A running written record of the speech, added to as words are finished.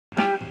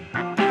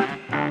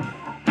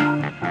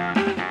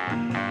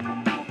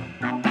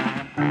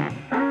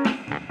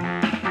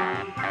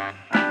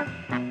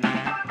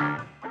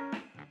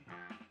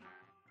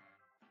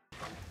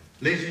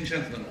Ladies and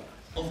gentlemen,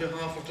 on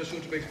behalf of the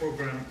Soeterbeeck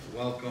program,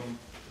 welcome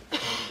on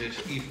this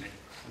evening.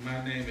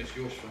 My name is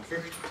Joost van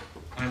Vught.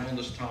 I'm on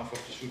the staff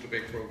of the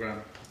Soeterbeeck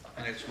program,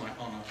 and it's my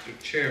honor to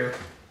chair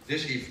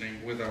this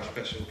evening with our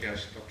special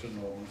guest, Dr.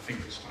 Norman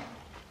Finkelstein.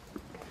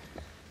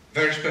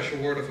 Very special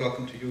word of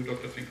welcome to you,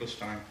 Dr.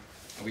 Finkelstein,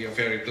 and we are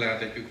very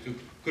glad that you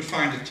could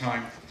find the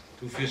time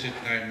to visit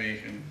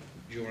Nijmegen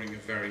during a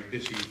very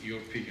busy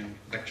European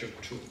lecture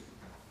tour.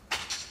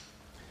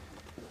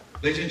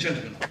 Ladies and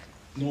gentlemen,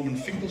 Norman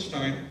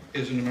Finkelstein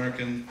is an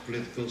American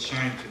political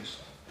scientist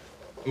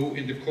who,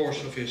 in the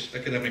course of his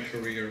academic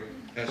career,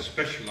 has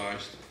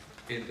specialized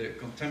in the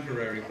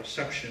contemporary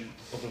perception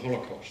of the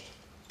Holocaust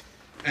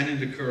and in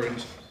the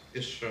current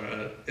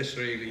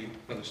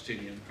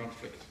Israeli-Palestinian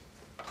conflict.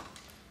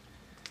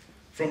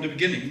 From the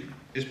beginning,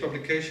 his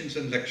publications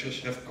and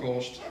lectures have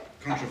caused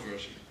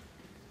controversy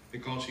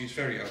because he is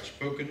very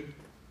outspoken,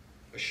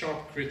 a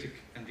sharp critic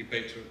and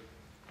debater,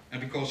 and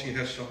because he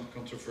has some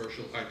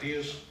controversial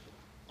ideas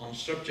on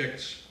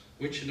subjects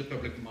which in the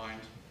public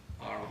mind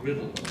are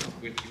riddled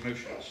with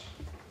emotions.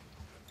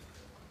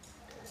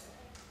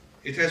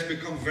 It has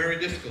become very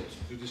difficult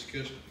to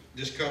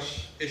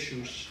discuss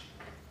issues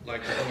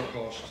like the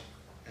Holocaust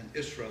and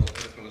Israel and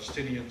the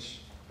Palestinians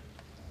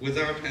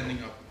without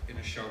ending up in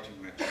a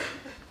shouting match.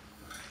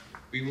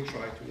 We will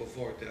try to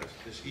avoid that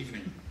this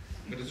evening,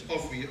 but it's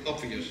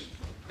obvious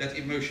that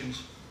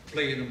emotions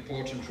play an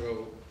important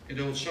role in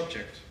the whole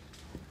subject,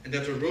 and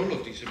that the role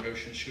of these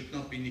emotions should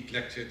not be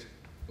neglected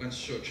when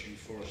searching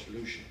for a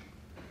solution.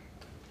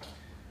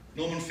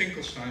 Norman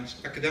Finkelstein's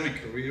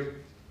academic career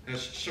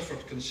has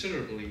suffered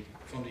considerably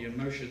from the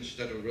emotions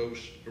that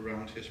arose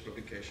around his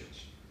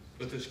publications,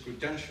 but his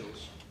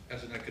credentials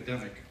as an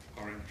academic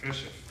are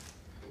impressive.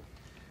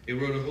 He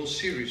wrote a whole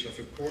series of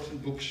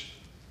important books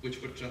which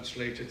were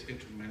translated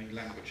into many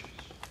languages.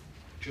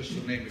 Just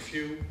to name a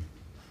few: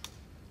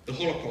 The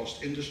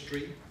Holocaust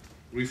Industry,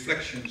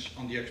 Reflections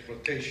on the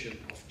Exploitation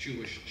of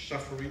Jewish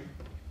Suffering;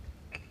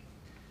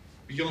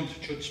 Beyond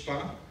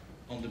Chutzpah,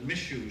 on the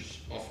misuse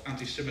of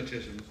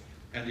anti-Semitism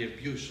and the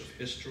abuse of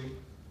history;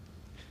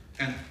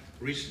 and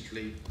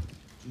recently,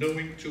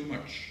 Knowing Too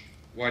Much,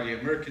 Why the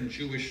American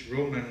Jewish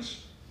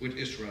Romance with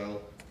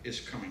Israel is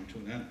Coming to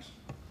an End.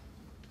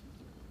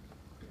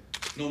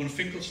 Norman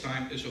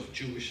Finkelstein is of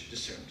Jewish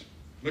descent.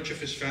 Much of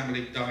his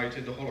family died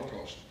in the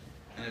Holocaust,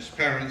 and his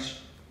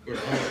parents were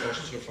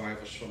Holocaust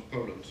survivors from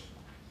Poland.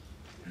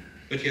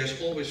 But he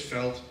has always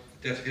felt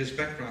that his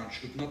background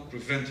should not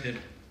prevent him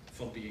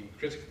from being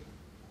critical.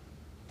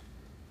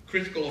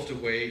 Critical of the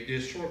way the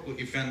historical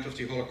event of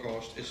the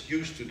Holocaust is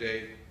used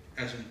today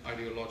as an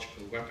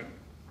ideological weapon,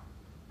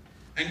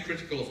 and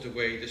critical of the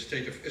way the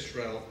state of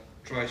Israel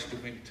tries to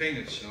maintain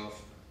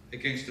itself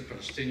against the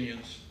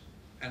Palestinians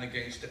and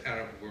against the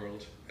Arab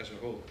world as a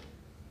whole.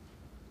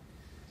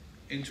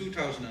 In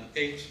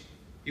 2008,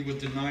 he was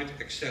denied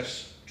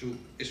access to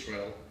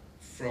Israel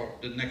for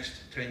the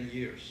next 10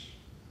 years.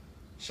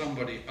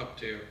 Somebody up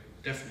there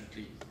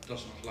definitely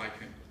does not like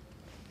him.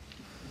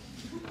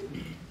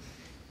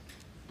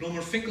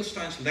 Norman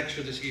Finkelstein's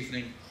lecture this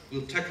evening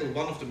will tackle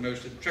one of the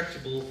most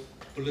intractable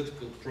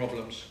political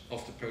problems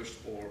of the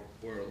post-war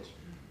world: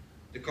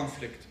 the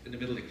conflict in the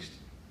Middle East.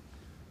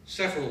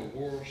 Several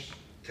wars,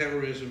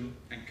 terrorism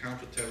and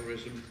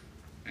counter-terrorism,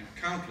 and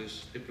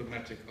countless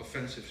diplomatic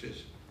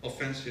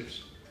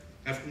offensives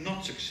have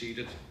not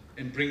succeeded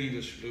in bringing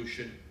the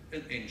solution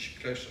an inch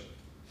closer.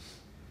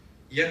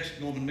 Yet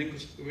Norman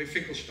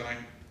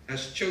Finkelstein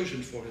has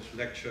chosen for his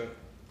lecture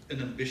an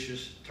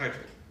ambitious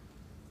title: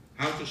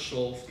 How to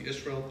Solve the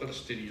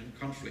Israel-Palestinian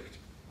Conflict,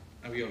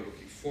 and we are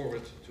looking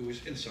forward to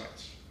his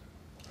insights.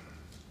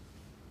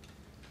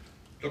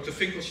 Dr.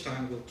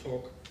 Finkelstein will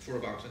talk for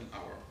about an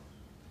hour.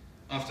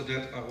 After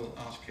that, I will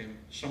ask him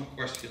some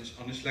questions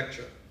on his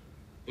lecture,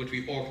 but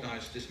we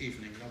organized this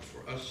evening not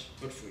for us,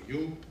 but for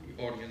you, the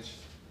audience,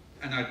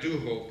 and I do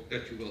hope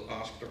that you will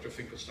ask Dr.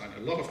 Finkelstein a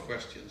lot of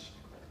questions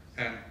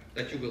and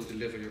that you will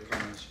deliver your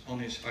comments on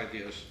his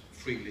ideas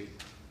freely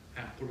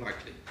and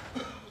politely.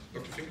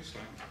 Dr.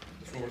 Finkelstein,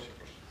 the floor is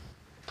yours.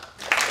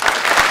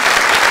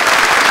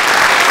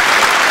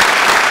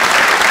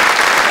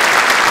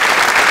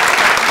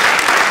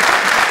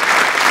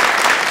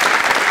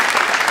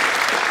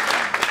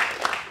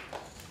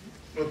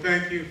 Well,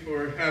 thank you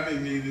for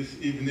having me this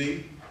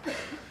evening.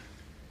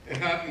 It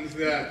happens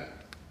that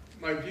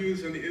my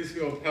views on the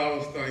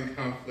Israel-Palestine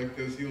conflict,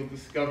 as you'll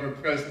discover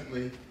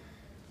presently,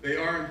 they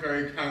aren't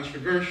very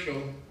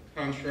controversial,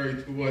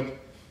 contrary to what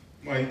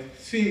might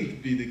seem to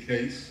be the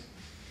case.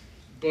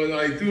 But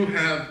I do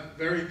have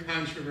very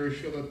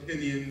controversial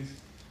opinions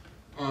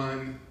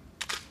on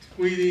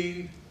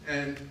tweeting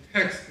and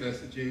text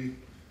messaging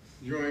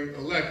during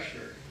a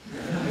lecture.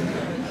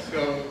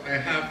 So I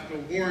have to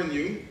warn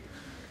you,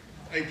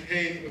 I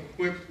came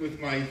equipped with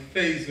my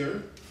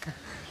phaser.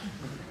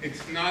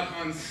 It's not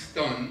on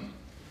stun,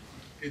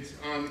 it's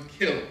on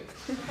kill.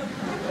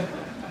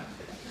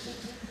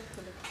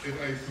 If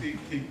I see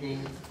people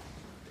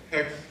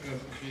text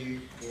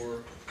messaging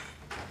or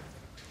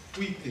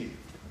tweeting.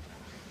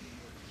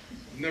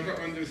 never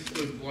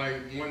understood why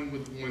one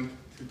would want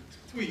to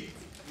tweet,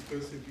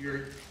 because if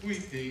you're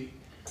tweeting,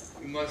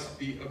 you must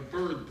be a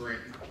bird brain,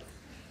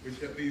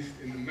 which at least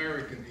in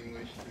American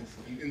English is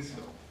an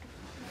insult.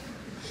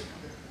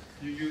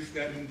 You use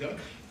that in Dutch?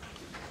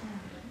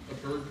 A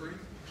bird brain?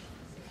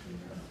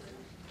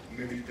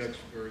 Maybe Dutch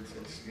birds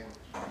are smart.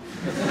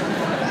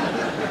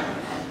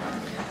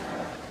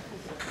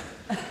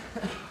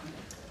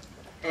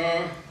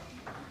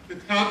 The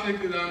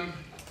topic that I'm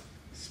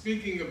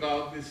speaking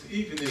about this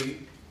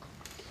evening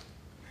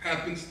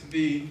happens to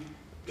be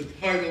the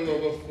title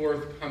of a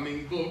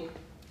forthcoming book,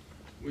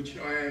 which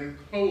I am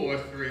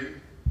co-authoring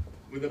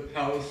with a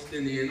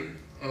Palestinian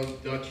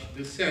of Dutch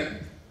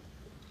descent,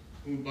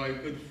 who by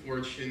good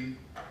fortune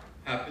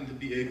happened to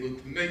be able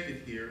to make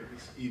it here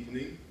this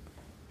evening.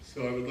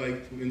 So I would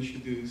like to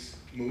introduce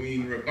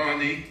Mouin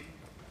Rabbani,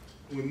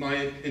 who in my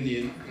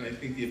opinion, and I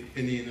think the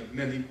opinion of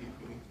many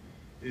people,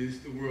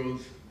 is the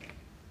world's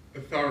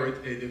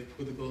authoritative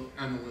political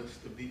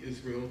analyst of the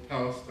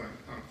Israel-Palestine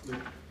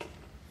conflict.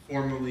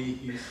 Formerly,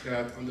 he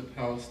sat on the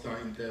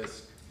Palestine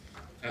desk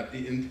at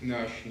the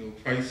International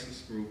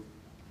Crisis Group.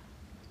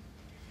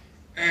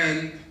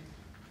 And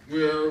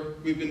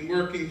we've been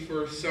working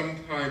for some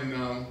time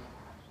now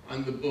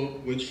on the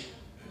book, which,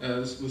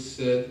 as was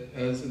said,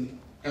 has an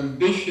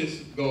ambitious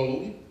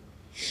goal,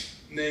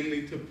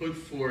 namely to put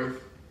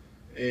forth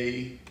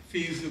a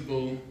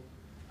feasible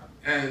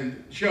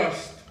and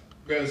just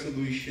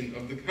resolution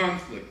of the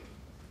conflict.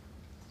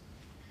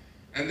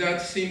 And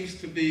that seems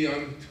to be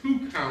on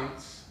two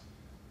counts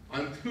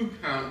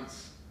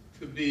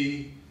to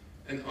be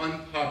an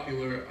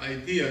unpopular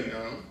idea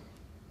now.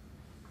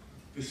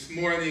 This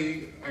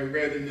morning I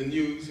read in the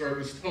news, or I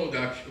was told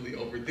actually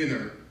over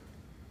dinner,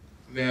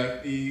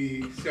 that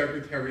the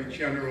Secretary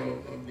General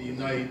of the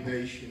United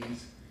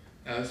Nations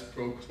has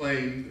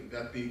proclaimed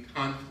that the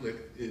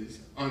conflict is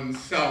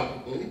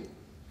unsolvable,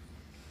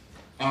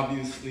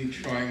 obviously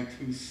trying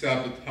to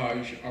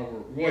sabotage our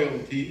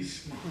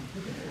royalties,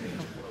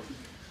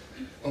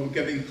 or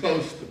getting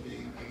close to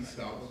being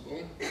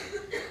unsolvable.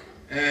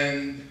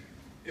 And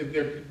if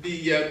there could be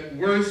yet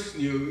worse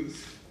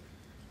news,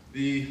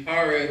 the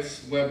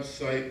Haaretz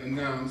website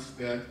announced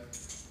that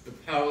the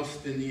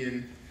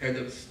Palestinian head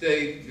of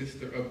state,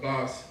 Mr.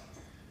 Abbas,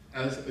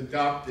 has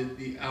adopted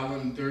the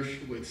Alan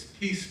Dershowitz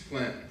peace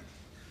plan,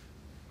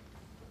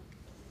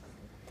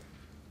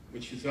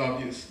 which is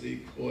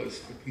obviously cause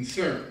for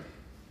concern.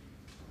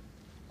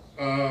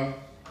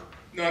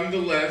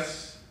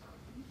 Nonetheless,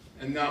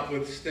 and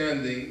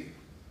notwithstanding,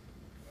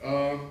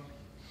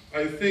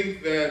 I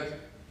think that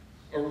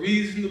a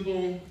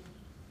reasonable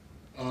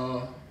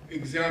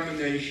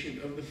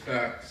examination of the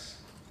facts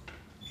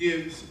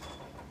gives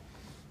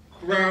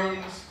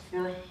grounds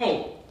for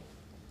hope,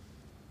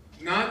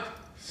 not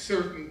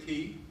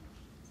certainty.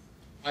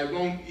 I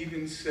won't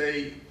even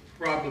say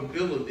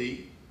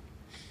probability,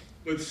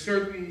 but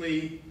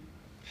certainly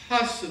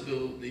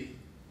possibility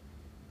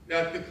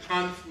that the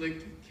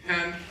conflict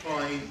can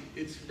find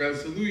its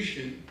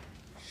resolution,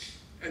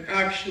 and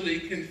actually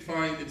can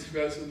find its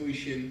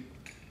resolution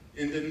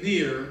in the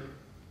near,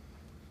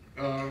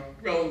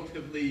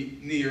 relatively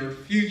near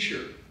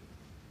future.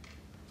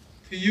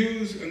 To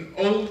use an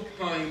old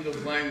kind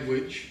of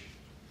language,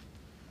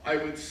 I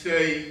would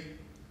say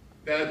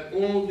that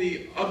all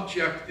the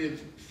objective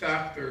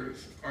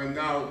factors are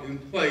now in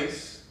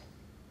place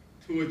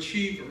to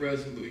achieve a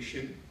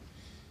resolution.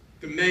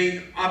 The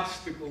main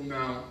obstacle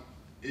now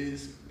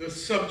is the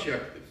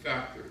subjective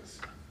factors,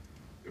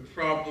 the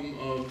problem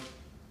of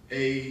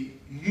a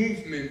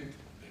movement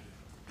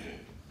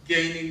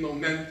gaining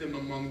momentum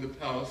among the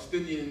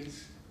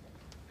Palestinians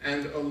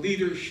and a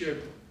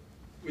leadership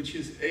which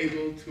is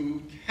able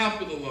to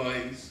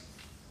capitalize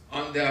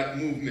on that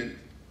movement.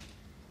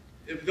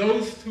 If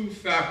those two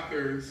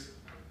factors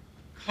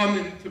come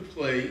into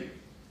play,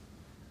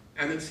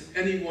 and it's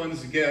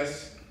anyone's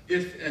guess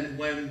if and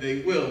when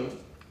they will,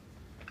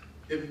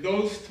 if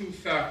those two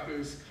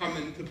factors come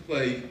into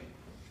play,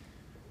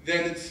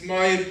 then it's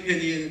my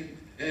opinion,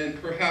 and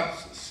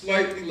perhaps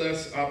slightly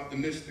less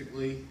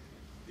optimistically,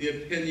 the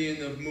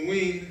opinion of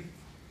Mouin,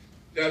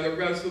 that a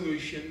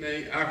resolution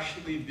may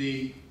actually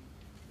be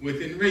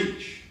within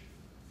reach.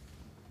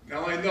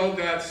 Now I know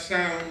that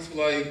sounds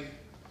like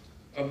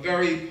a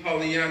very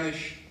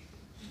Pollyannish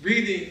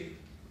reading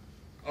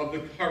of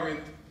the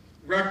current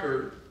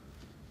record,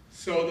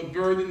 so the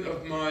burden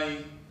of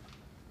my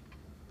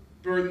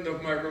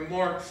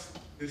remarks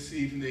this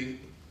evening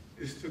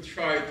is to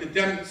try to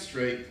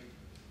demonstrate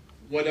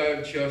what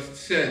I've just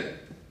said.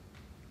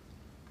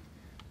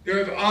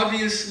 There have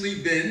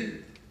obviously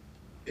been,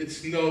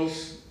 it's no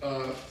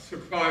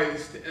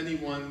surprise to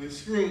anyone in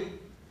this room,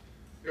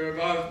 there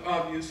have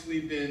obviously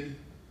been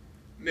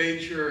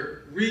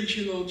major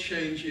regional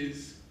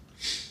changes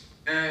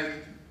and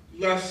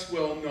less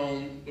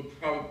well-known, but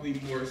probably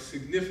more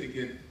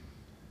significant.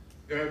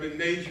 There have been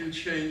major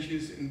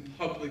changes in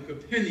public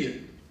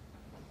opinion,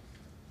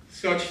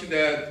 such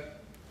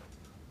that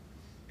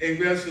a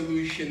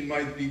resolution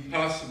might be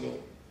possible.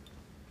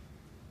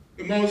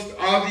 The most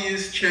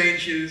obvious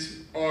changes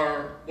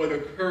are what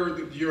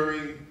occurred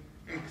during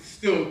and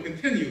still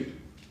continued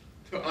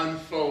to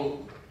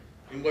unfold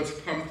in what's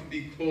come to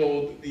be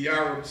called the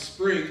Arab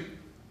Spring,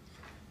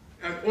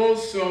 and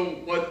also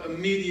what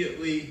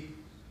immediately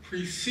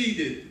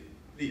preceded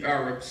the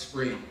Arab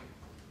Spring.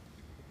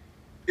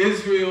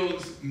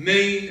 Israel's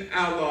main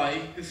ally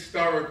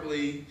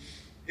historically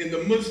in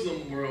the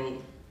Muslim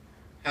world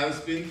has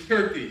been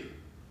Turkey.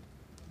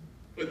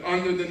 But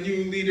under the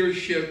new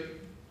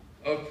leadership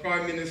of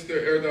Prime Minister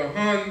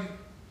Erdogan,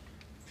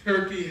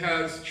 Turkey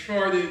has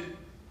charted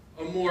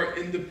a more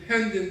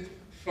independent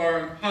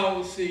foreign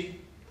policy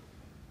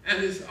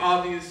and is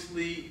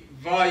obviously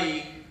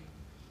vying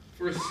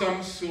for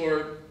some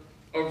sort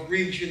of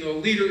regional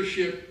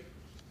leadership,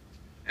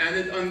 and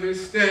it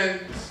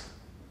understands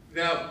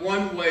that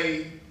one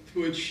way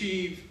to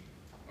achieve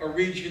a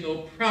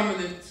regional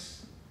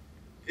prominence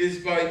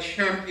is by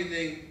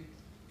championing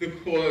the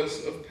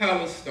cause of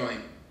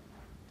Palestine.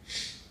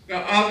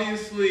 Now,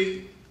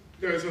 obviously,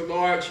 there's a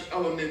large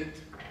element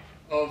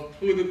of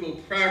political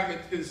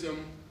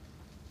pragmatism,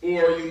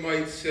 or you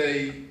might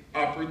say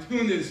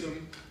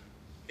opportunism,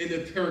 in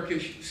the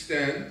Turkish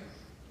stand.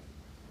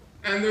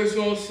 And there's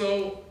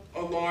also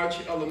a large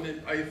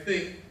element, I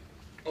think,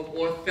 of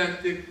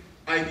authentic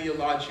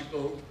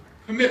ideological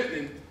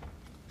commitment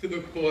to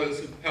the cause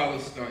of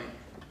Palestine.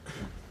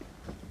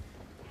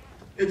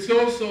 It's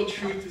also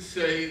true to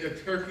say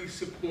that Turkey's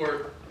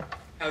support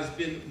has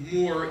been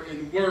more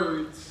in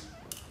words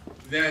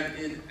than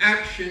in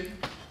action.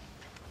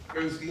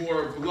 There's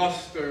more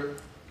bluster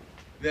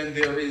than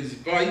there is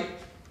bite.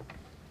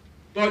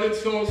 But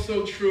it's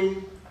also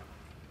true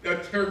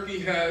that Turkey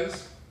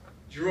has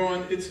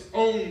drawn its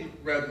own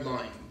red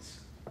lines.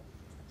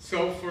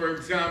 So, for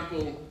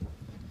example,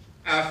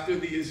 after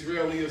the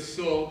Israeli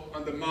assault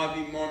on the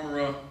Mavi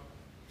Marmara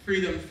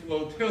Freedom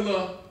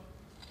Flotilla,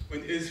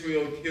 when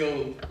Israel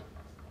killed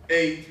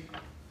 8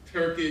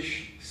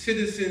 Turkish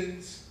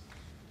citizens,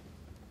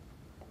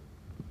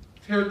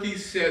 Turkey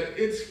set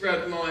its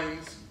red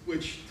lines,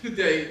 which to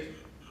date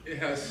it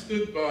has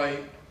stood by,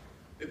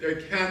 that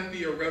there can't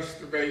be a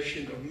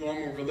restoration of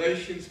normal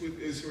relations with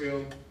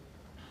Israel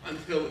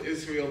until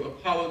Israel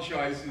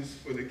apologizes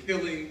for the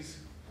killings,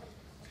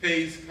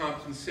 pays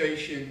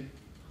compensation,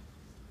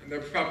 and they're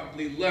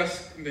probably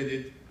less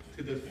committed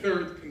to the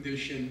third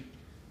condition,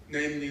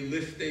 namely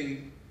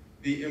lifting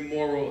the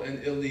immoral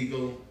and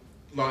illegal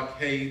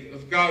blockade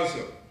of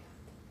Gaza.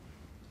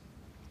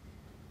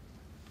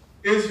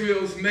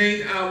 Israel's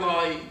main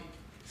ally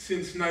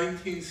since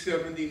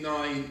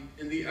 1979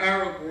 in the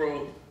Arab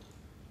world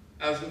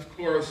has, of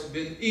course,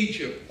 been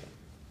Egypt.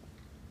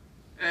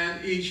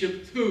 And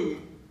Egypt,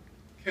 too,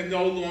 can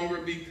no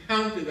longer be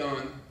counted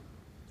on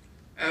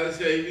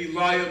as a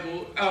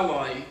reliable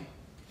ally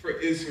for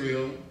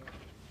Israel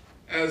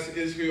as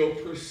Israel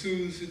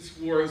pursues its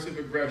wars of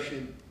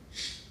aggression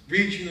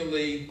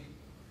regionally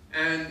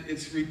and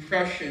its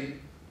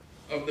repression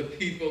of the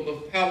people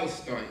of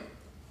Palestine.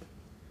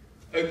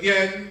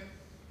 Again,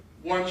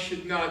 one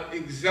should not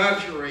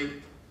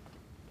exaggerate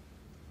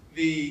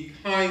the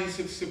kinds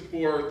of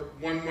support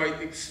one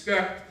might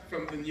expect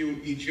from the new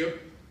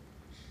Egypt.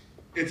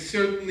 It's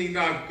certainly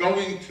not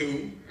going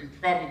to,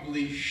 and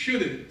probably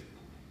shouldn't,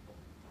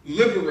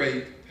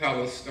 liberate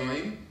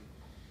Palestine.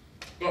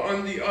 But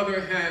on the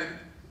other hand,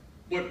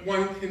 what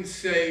one can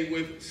say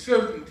with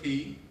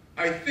certainty,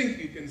 I think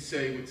you can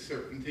say with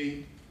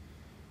certainty,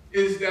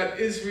 is that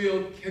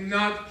Israel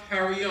cannot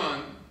carry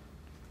on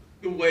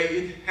the way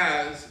it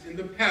has in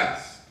the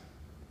past.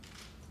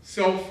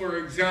 So, for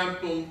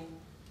example,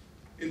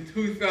 in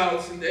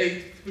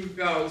 2008,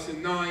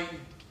 2009,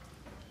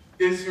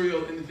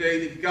 Israel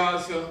invaded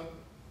Gaza,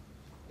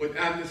 what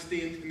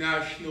Amnesty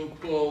International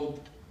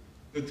called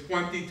the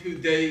 22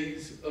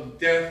 days of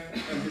death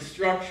and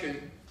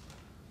destruction,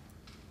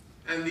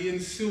 and the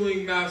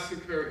ensuing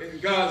massacre in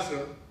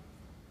Gaza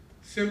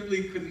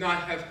simply could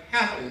not have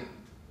happened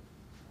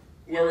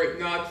were it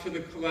not for the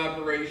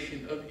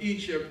collaboration of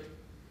Egypt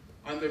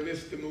under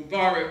Mr.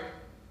 Mubarak,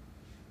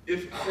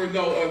 if for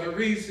no other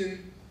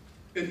reason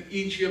than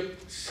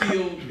Egypt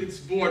sealed its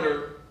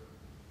border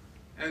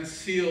and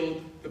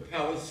sealed the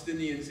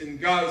Palestinians in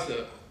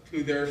Gaza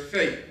to their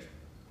fate.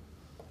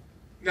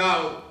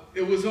 Now,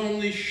 it was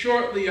only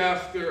shortly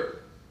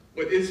after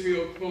what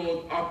Israel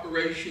called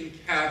Operation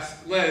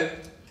Cast Lead,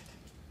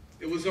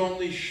 it was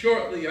only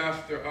shortly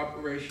after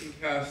Operation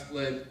Cast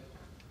Lead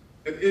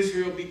that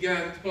Israel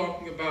began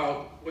talking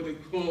about what it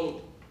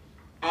called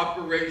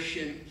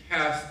Operation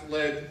Cast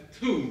Lead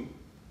 2.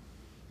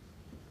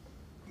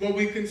 What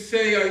we can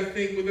say, I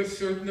think, with a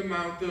certain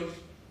amount of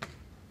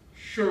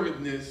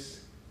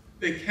sureness,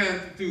 they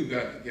can't do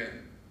that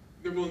again.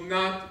 There will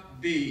not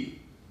be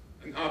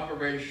an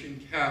Operation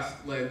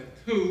Cast Lead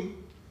 2.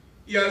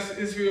 Yes,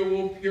 Israel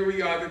will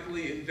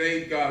periodically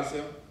invade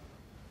Gaza,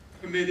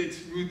 commit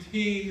its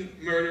routine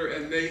murder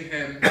and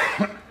mayhem,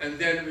 and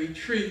then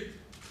retreat.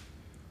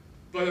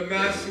 But a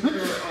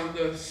massacre on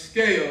the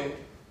scale,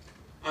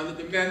 on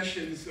the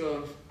dimensions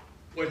of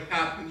what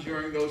happened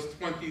during those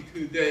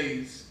 22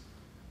 days,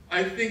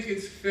 I think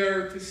it's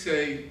fair to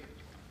say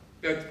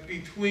that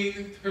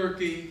between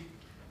Turkey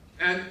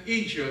and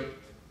Egypt,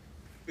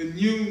 the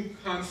new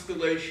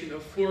constellation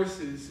of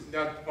forces in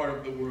that part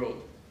of the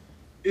world,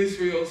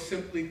 Israel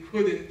simply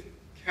couldn't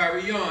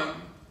carry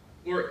on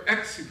or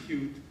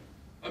execute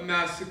a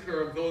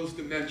massacre of those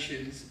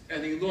dimensions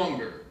any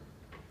longer.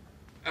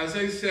 As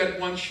I said,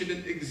 one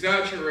shouldn't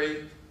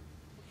exaggerate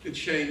the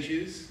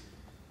changes,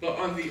 but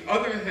on the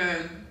other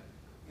hand,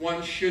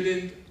 one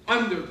shouldn't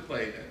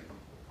underplay them.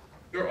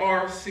 There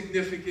are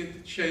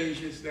significant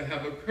changes that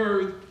have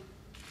occurred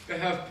that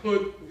have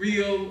put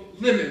real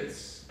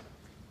limits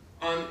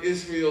on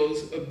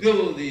Israel's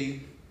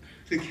ability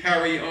to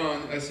carry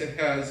on as it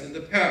has in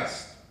the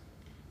past.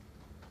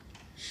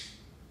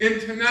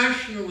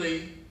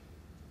 Internationally,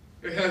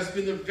 there has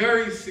been a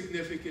very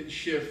significant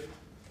shift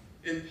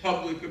in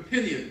public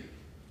opinion.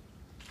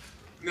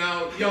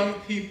 Now, young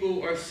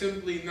people are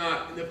simply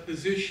not in a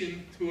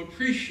position to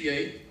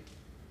appreciate,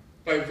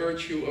 by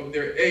virtue of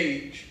their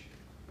age,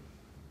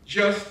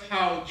 just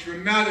how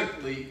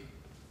dramatically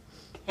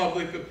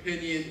public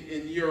opinion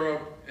in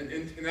Europe and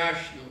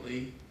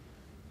internationally,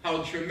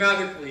 how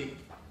dramatically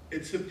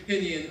its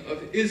opinion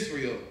of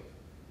Israel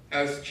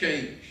has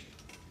changed.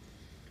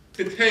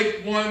 To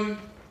take one,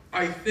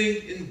 I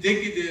think,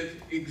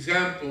 indicative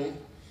example,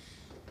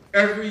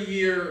 every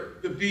year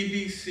the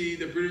BBC,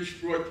 the British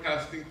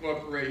Broadcasting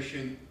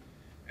Corporation,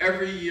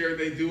 every year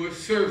they do a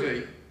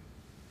survey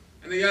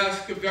and they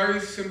ask a very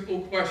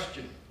simple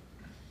question.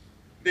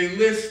 They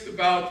list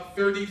about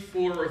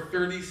 34 or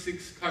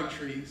 36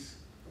 countries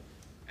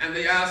and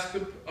they ask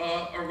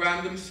a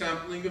random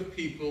sampling of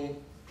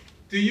people,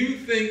 do you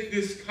think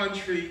this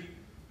country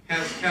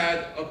has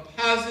had a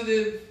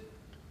positive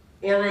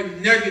or a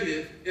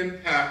negative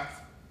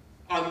impact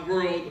on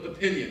world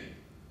opinion?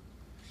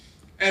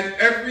 And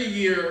every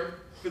year,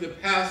 for the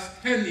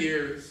past 10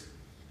 years,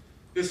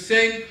 the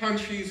same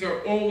countries are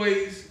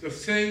always, the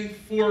same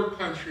 4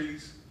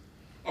 countries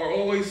are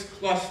always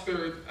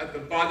clustered at the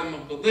bottom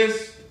of the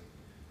list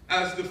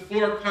as the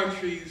 4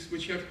 countries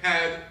which have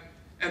had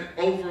an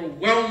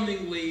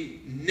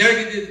overwhelmingly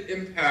negative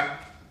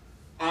impact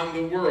on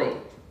the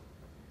world.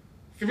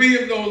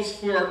 3 of those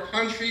 4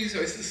 countries,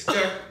 I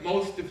suspect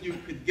most of you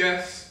could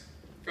guess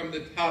from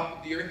the top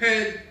of your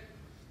head.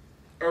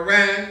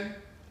 Iran,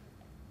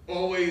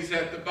 always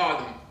at the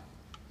bottom.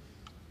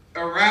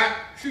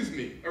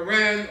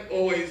 Iran,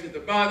 always at the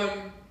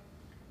bottom.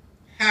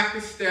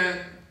 Pakistan,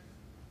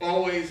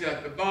 always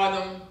at the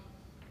bottom.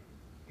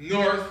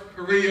 North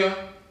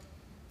Korea,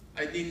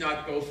 I need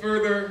not go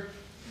further.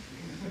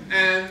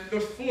 And the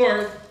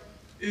 4th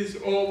is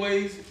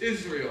always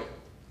Israel.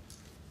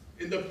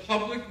 In the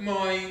public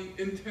mind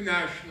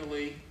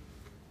internationally,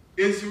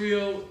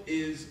 Israel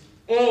is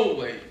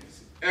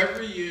always,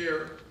 every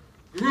year,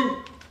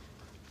 grouped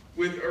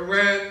with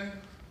Iran,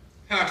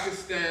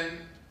 Pakistan,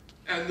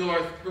 and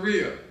North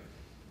Korea.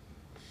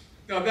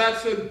 Now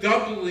that's a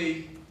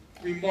doubly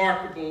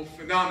remarkable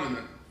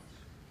phenomenon.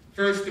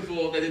 First of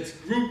all, that it's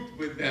grouped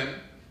with them,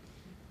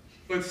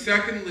 but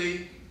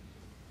secondly,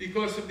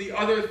 because of the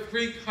other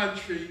 3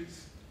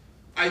 countries,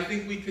 I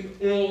think we can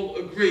all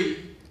agree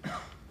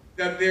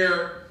that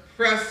their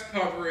press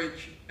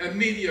coverage and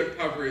media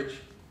coverage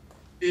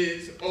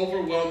is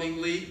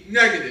overwhelmingly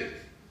negative.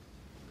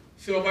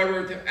 So if I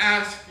were to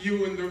ask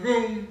you in the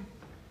room,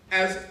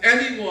 has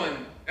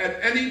anyone at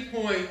any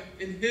point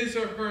in his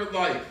or her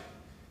life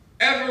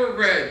ever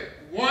read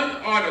one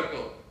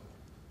article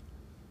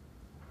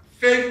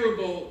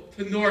favorable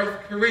to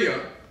North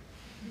Korea,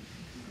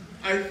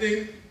 I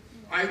think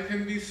I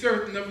can be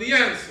certain of the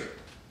answer.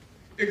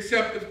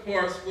 Except, of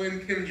course,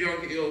 when Kim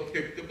Jong-il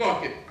kicked the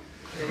bucket.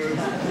 There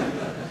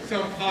was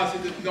some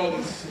positive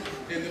notice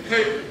in the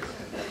papers.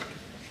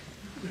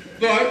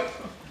 But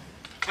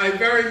I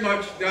very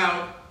much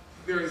doubt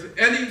there is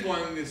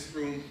anyone in this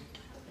room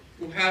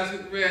who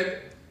hasn't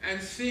read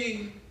and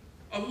seen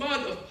a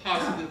lot of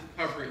positive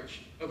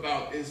coverage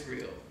about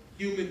Israel.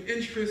 Human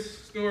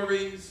interest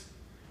stories,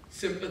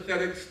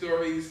 sympathetic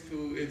stories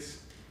to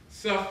its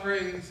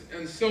sufferings,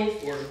 and so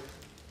forth.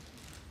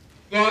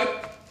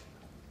 But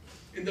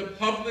in the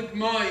public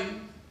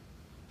mind,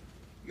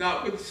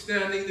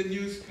 notwithstanding the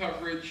news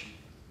coverage,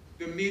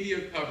 the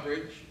media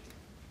coverage,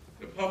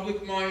 the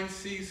public mind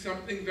sees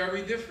something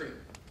very different.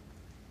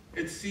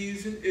 It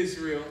sees an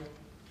Israel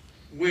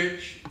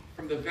which,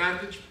 from the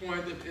vantage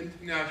point of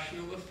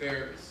international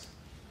affairs,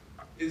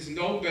 is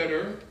no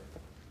better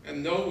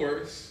and no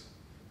worse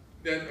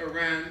than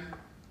Iran,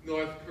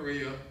 North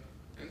Korea,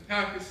 and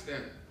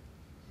Pakistan.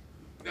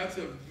 That's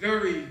a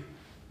very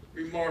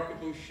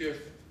remarkable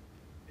shift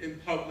in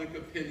public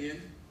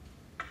opinion.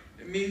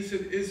 It means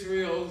that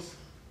Israel's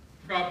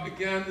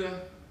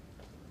propaganda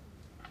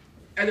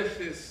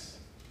edifice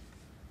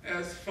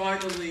has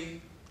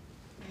finally,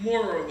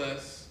 more or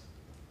less,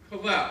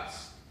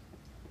 collapsed.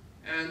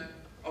 And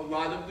a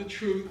lot of the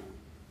truth,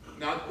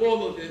 not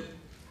all of it,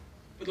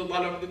 but a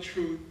lot of the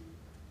truth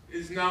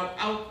is now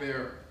out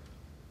there.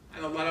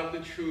 And a lot of the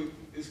truth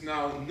is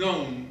now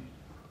known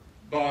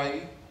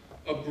by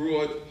a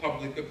broad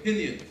public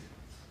opinion.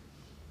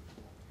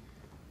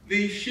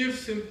 These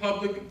shifts in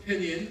public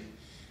opinion,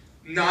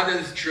 not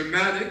as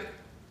dramatic,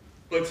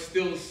 but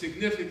still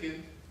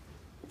significant,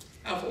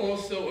 have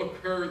also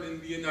occurred in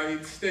the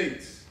United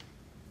States.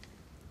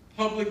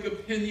 Public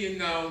opinion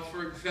now,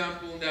 for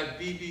example, in that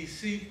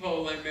BBC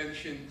poll I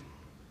mentioned,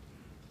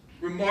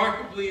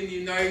 remarkably in the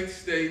United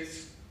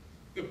States,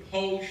 the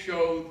poll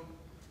showed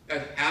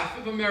that half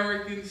of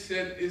Americans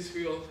said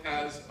Israel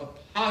has a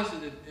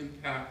positive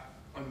impact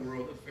on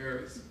world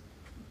affairs,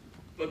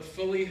 but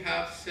fully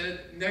half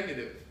said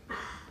negative.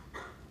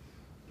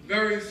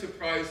 Very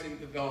surprising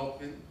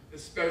development,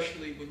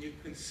 especially when you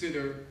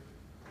consider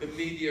the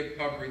media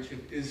coverage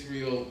of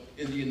Israel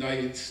in the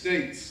United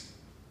States.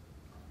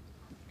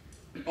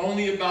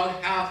 Only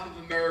about half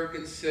of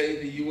Americans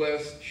say the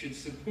U.S. should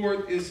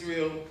support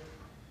Israel,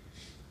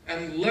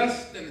 and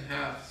less than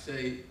half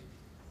say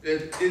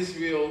that if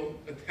Israel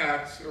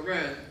attacks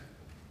Iran,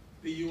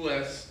 the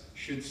U.S.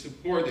 should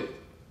support it.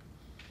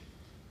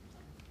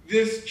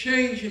 This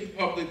change in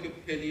public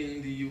opinion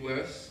in the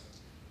U.S.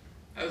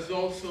 has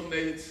also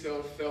made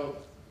itself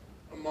felt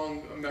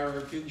among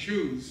American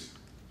Jews.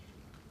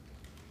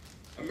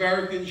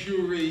 American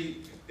Jewry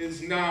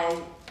is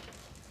now,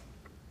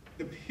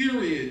 the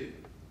period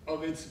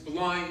of its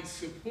blind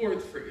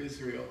support for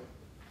Israel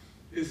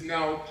is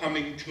now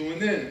coming to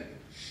an end.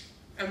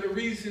 And the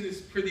reason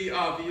is pretty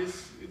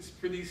obvious, it's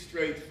pretty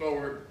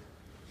straightforward.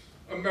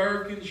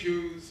 American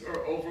Jews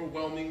are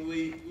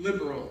overwhelmingly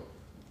liberal.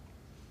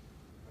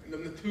 And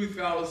in the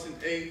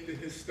 2008, the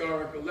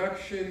historic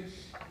election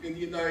in the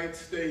United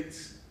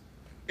States,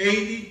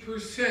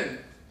 80%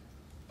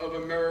 of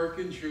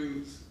American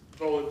Jews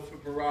voted for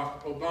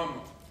Barack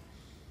Obama.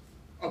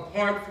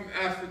 Apart from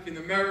African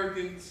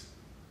Americans,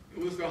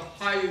 it was the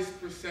highest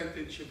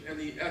percentage of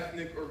any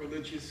ethnic or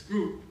religious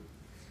group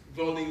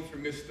voting for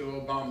Mr.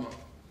 Obama.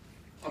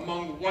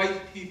 Among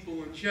white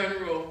people in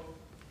general,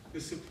 the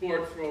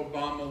support for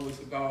Obama was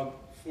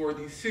about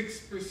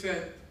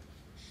 46%.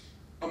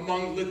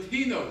 Among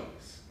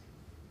Latinos,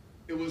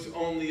 it was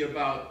only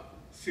about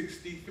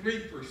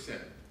 63%.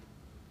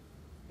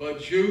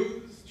 But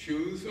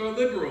Jews are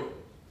liberal.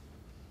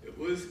 It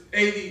was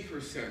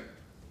 80%.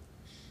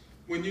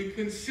 When you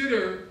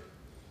consider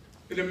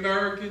that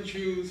American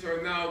Jews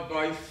are now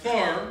by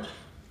far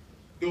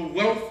the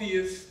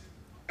wealthiest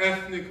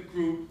ethnic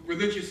group,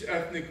 religious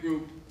ethnic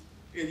group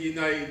in the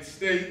United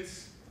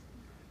States,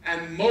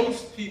 and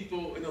most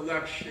people in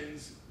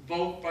elections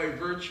vote by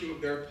virtue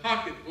of their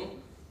pocketbook,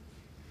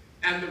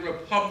 and the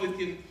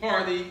Republican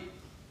Party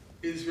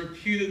is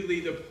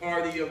reputedly the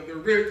party of the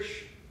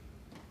rich,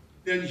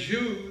 then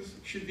Jews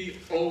should be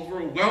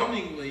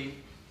overwhelmingly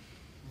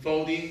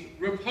voting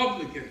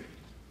Republican.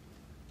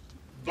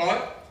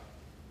 But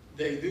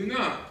they do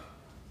not.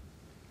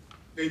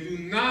 They do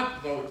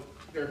not vote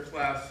their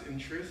class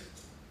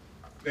interests.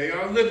 They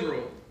are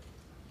liberal.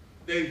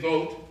 They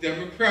vote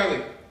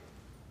Democratic.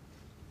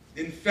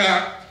 In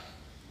fact,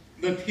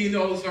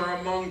 Latinos are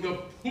among the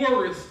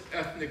poorest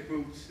ethnic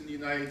groups in the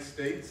United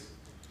States,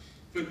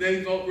 but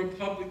they vote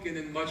Republican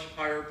in much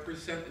higher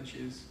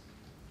percentages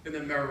than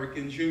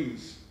American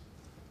Jews.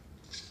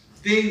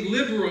 Being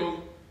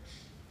liberal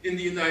in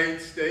the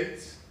United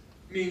States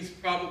means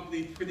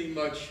probably pretty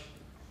much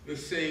the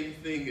same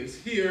thing as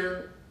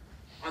here.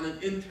 On an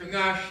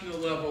international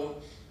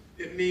level,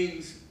 it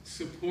means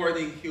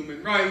supporting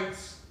human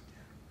rights,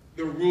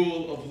 the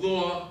rule of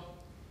law,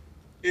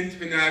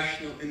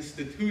 international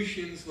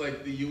institutions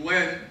like the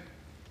UN,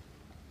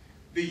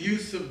 the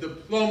use of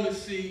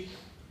diplomacy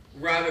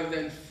rather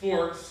than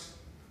force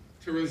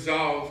to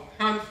resolve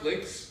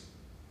conflicts.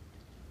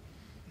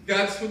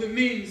 That's what it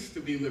means to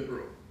be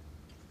liberal.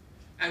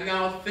 And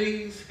now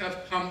things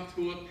have come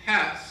to a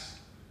pass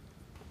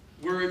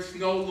where it's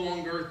no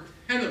longer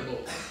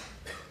tenable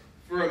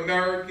for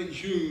American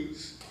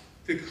Jews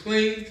to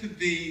claim to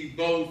be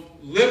both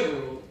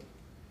liberal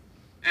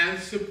and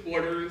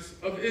supporters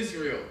of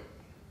Israel.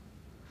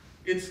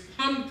 It's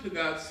come to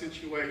that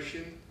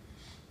situation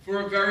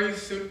for a very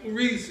simple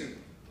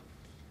reason.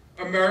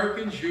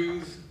 American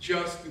Jews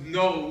just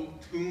know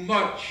too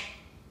much.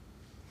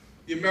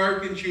 The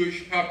American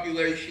Jewish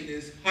population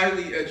is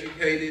highly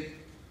educated.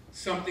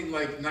 Something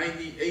like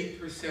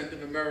 98%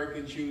 of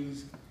American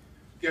Jews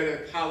get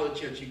a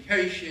college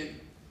education,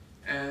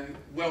 and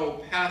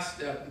well past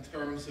that in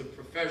terms of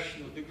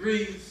professional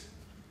degrees.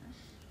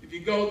 If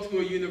you go to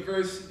a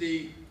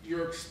university,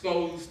 you're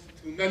exposed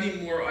to many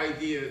more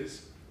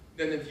ideas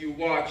than if you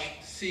watch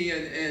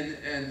CNN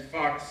and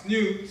Fox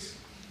News.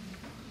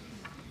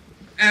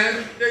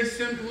 And they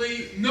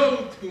simply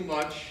know too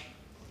much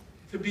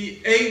to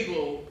be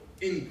able,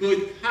 in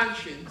good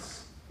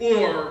conscience,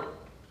 or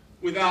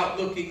without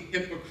looking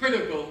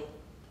hypocritical,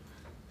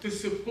 to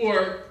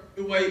support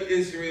the way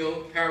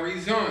Israel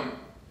carries on.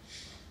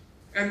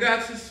 And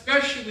that's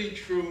especially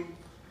true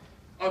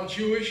of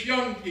Jewish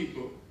young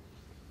people.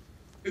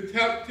 The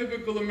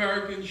typical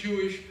American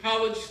Jewish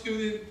college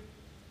student,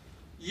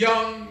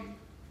 young,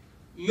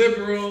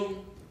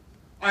 liberal,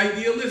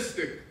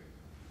 idealistic.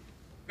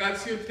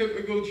 That's your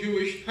typical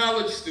Jewish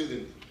college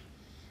student.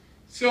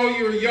 So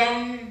you're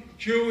young,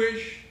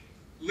 Jewish,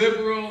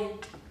 liberal,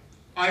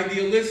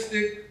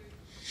 idealistic.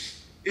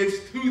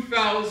 It's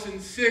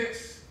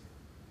 2006.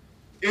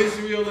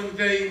 Israel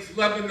invades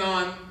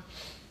Lebanon,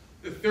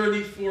 the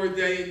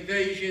 34-day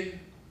invasion.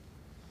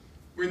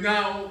 We're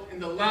now in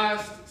the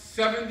last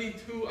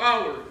 72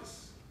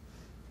 hours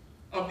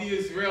of the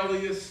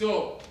Israeli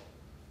assault.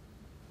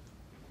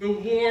 The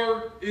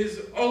war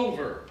is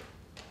over.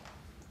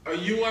 A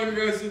UN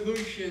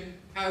resolution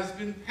has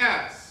been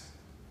passed.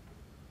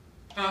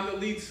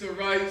 Condoleezza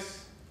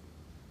Rice,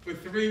 for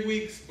 3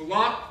 weeks,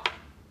 blocked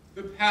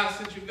the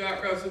passage of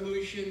that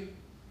resolution.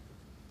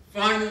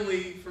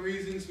 Finally, for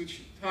reasons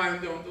which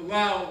time don't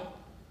allow,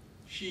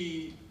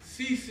 she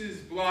ceases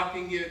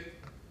blocking it.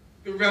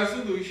 The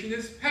resolution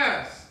is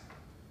passed.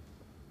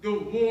 The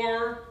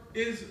war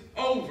is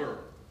over.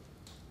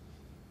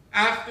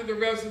 After the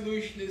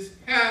resolution is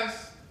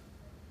passed,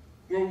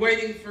 we're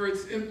waiting for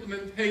its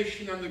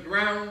implementation on the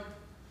ground.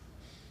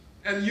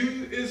 And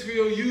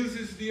Israel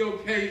uses the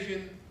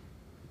occasion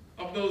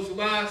of those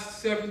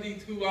last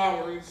 72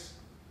 hours,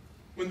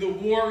 when the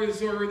war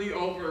is already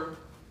over,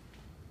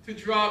 to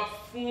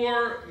drop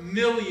 4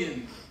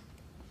 million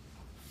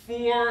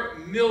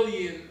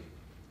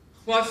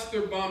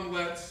cluster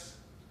bomblets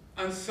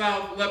on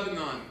South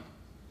Lebanon,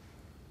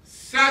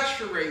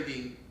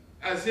 saturating,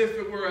 as if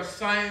it were a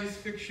science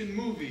fiction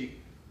movie,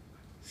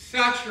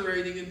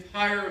 saturating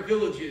entire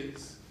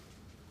villages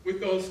with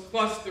those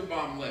cluster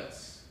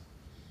bomblets.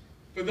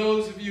 For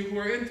those of you who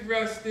are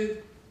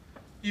interested,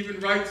 Human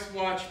Rights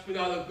Watch put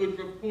out a good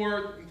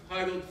report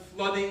entitled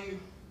Flooding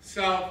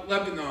South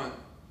Lebanon,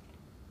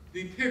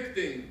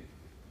 depicting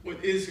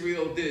what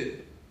Israel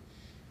did.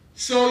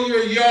 So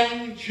you're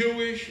young,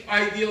 Jewish,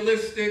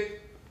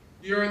 idealistic,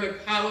 you're on a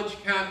college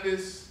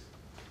campus,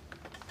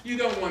 you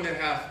don't want to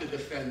have to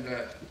defend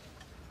that.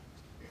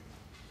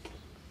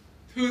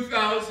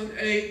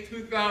 2008,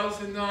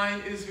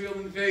 2009, Israel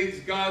invades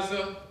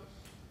Gaza.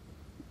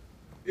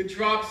 It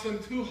drops on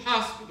 2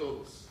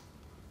 hospitals,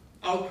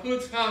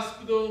 Al-Quds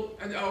Hospital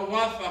and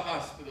Al-Wafa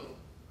Hospital.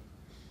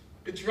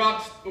 It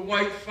drops the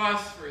white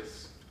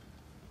phosphorus,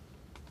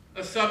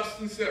 a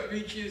substance that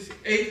reaches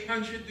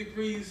 800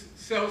 degrees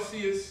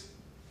Celsius,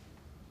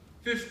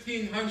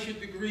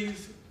 1,500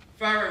 degrees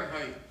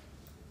Fahrenheit.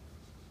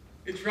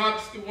 It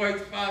drops the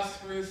white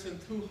phosphorus in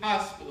 2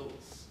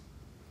 hospitals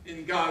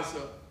in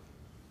Gaza,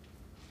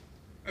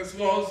 as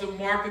well as a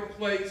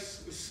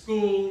marketplace, a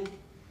school,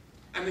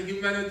 and a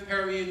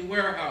humanitarian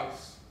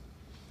warehouse.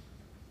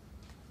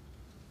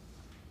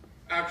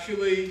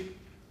 Actually,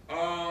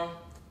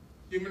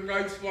 Human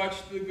Rights Watch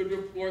did a good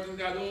report on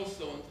that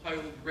also,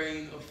 entitled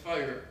Reign of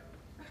Fire.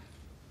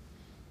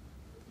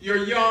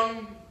 You're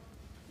young,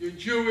 you're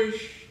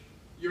Jewish,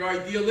 you're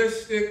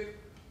idealistic,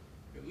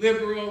 you're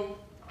liberal.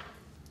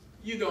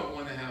 You don't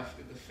want to have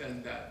to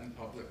defend that in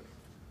public.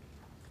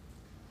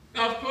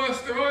 Now, of course,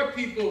 there are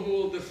people who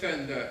will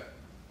defend that.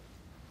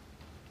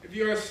 If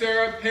you're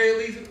Sarah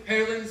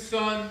Palin's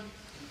son,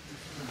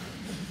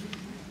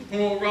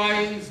 Paul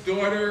Ryan's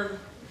daughter,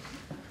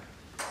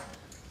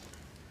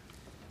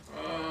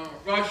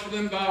 Rush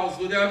Limbaugh's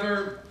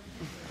whatever,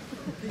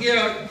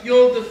 yeah,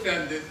 you'll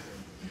defend it.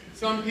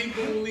 Some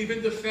people will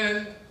even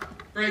defend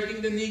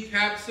breaking the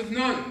kneecaps of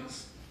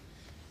nuns.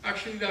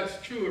 Actually,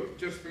 that's true.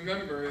 Just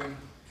remember, and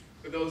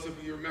for those of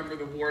you who remember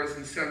the wars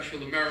in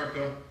Central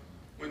America,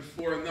 when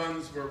 4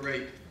 nuns were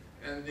raped,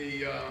 and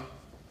the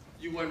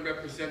UN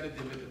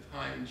representative at the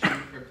time, Jean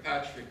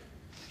Kirkpatrick,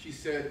 she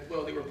said,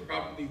 well, they were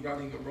probably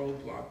running a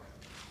roadblock.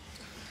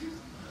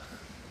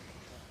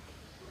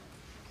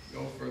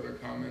 No further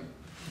comment.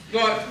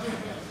 But,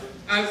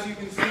 as you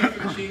can see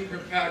from Jean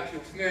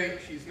Kirkpatrick's name,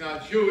 she's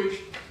not Jewish.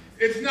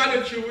 It's not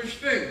a Jewish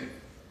thing.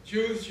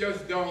 Jews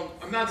just don't,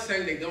 I'm not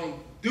saying they don't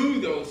do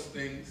those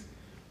things,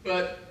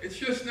 but it's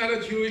just not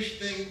a Jewish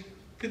thing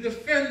to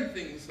defend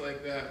things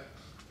like that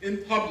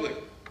in public.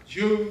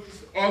 Jews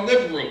are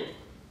liberal.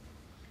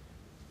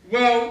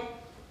 Well,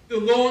 the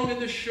long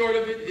and the short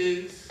of it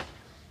is,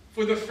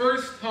 for the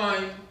first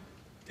time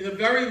in a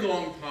very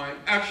long time,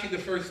 actually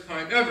the first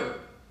time ever,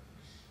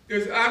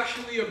 there's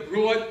actually a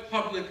broad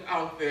public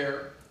out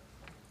there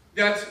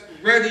that's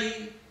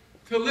ready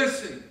to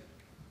listen.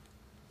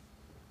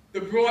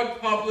 The broad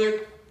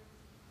public,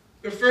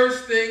 the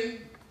first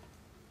thing,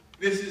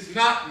 this is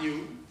not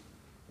new,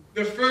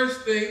 the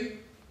first thing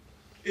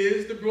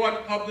is the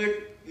broad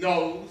public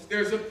knows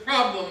there's a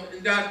problem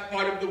in that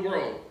part of the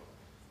world,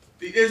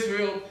 the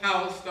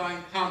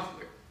Israel-Palestine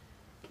conflict.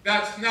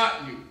 That's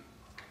not new.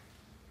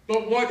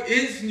 But what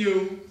is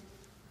new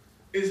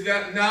is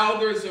that now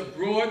there's a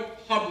broad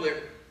public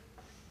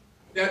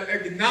that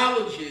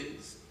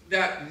acknowledges,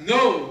 that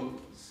knows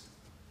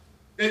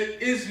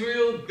that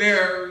Israel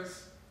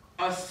bears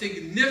a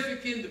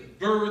significant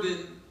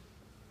burden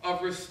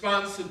of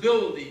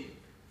responsibility,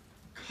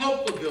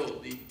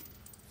 culpability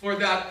for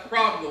that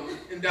problem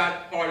in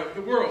that part of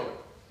the world.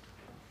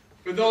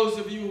 For those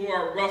of you who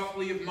are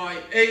roughly of my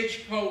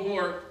age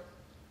cohort,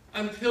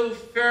 until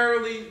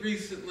fairly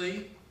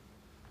recently,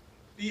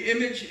 the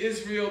image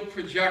Israel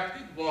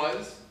projected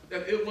was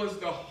that it was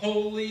the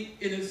wholly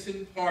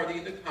innocent party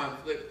in the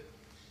conflict,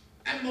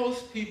 and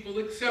most people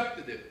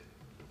accepted it.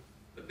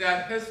 But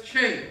that has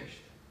changed.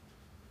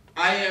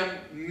 I am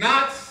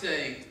not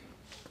saying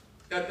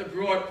that the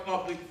broad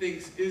public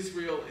thinks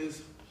Israel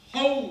is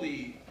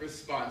wholly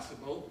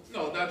responsible.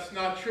 No, that's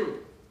not true.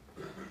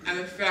 And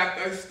in fact,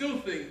 I still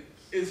think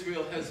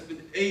Israel has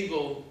been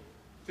able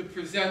to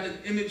present an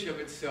image of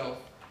itself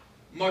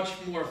much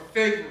more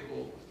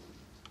favorable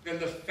than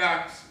the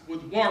facts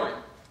would warrant.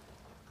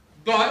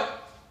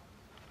 But,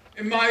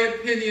 in my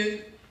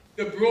opinion,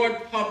 the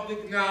broad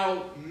public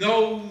now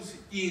knows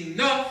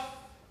enough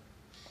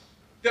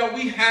that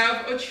we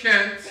have a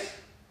chance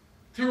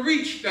to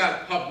reach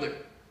that public,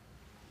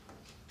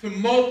 to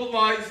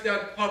mobilize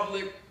that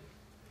public,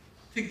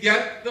 to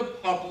get the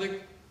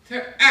public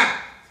to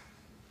act.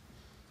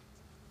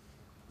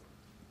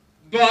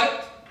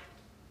 But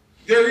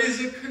there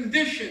is a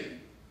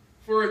condition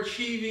for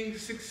achieving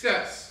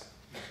success.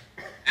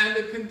 And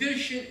the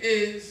condition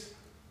is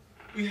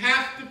we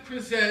have to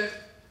present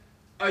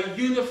a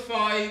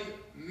unified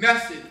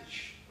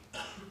message.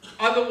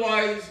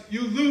 Otherwise,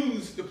 you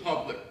lose the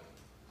public.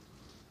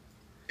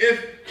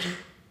 If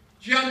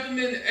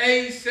gentleman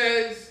A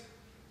says,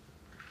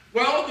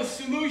 well, the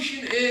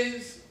solution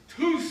is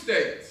 2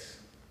 states,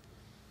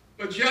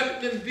 but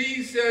gentleman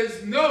B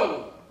says,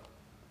 no,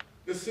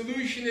 the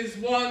solution is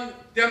 1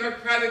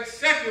 democratic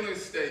secular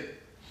state.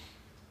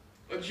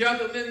 But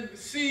gentleman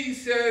C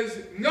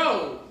says,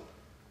 no,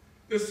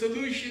 the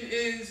solution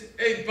is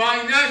a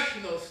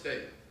binational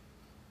state.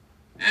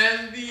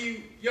 And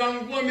the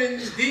young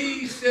woman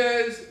D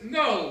says,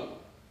 no,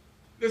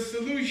 the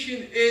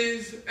solution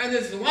is an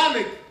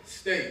Islamic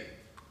state.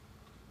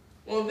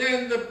 Well,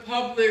 then the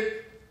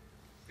public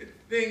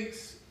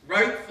thinks,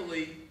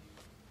 rightfully,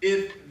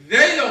 if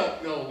they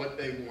don't know what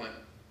they want,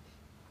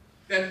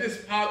 then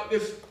this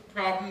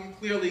problem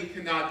clearly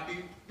cannot be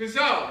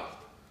resolved.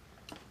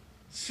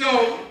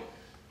 So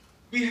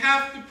we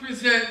have to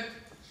present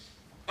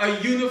a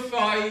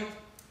unified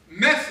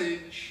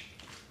message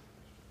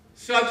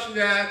such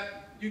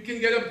that you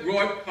can get a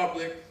broad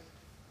public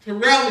to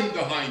rally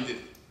behind it.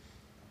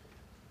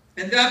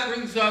 And that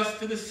brings us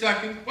to the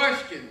second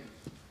question,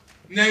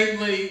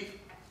 namely,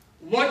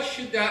 what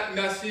should that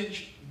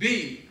message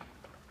be?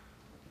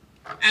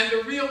 And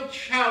the real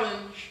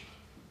challenge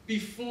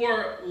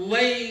before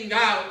laying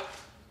out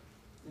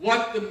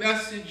what the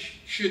message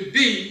should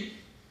be,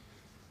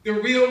 the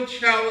real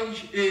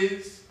challenge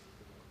is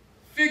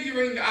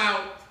figuring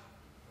out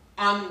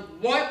on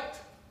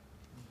what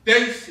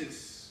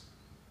basis,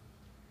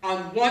 on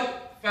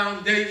what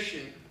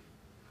foundation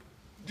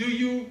do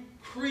you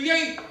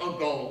create a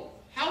goal?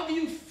 How do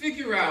you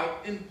figure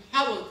out in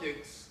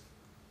politics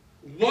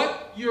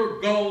what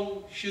your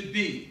goal should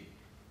be?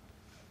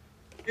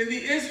 In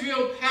the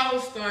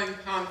Israel-Palestine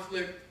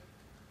conflict,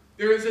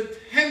 there is a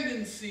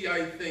tendency,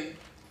 I think,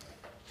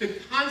 to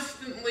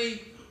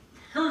constantly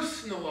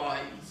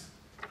personalize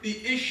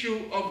the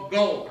issue of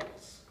goals.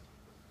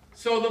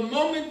 So the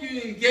moment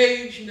you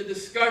engage in a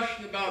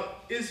discussion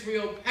about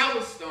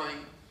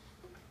Israel-Palestine,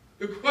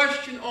 the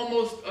question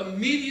almost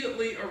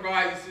immediately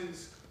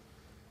arises,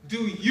 do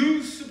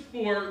you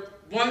support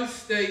 1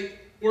 state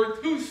or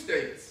 2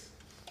 states?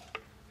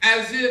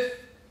 As if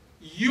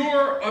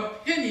your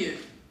opinion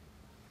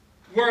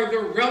were the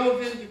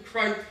relevant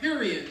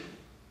criterion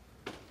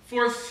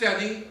for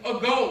setting a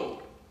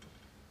goal.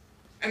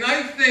 And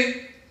I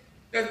think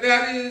that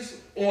that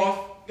is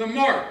off the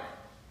mark.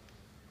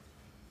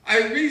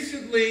 I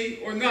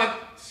recently, or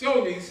not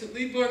so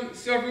recently, but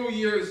several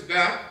years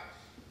back,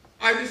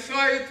 I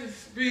decided to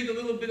read a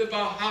little bit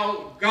about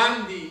how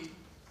Gandhi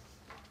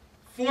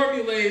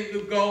formulated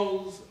the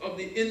goals of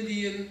the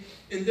Indian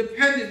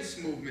independence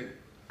movement,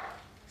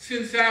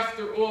 since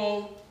after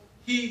all,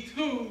 he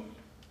too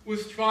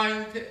was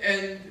trying to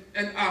end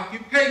an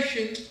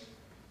occupation,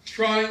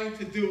 trying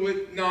to do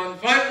it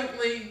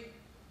non-violently,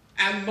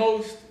 and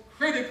most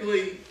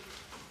critically,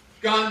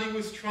 Gandhi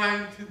was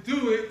trying to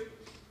do it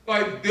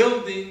by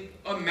building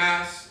a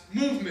mass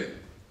movement.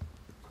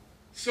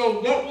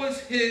 So what was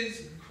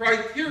his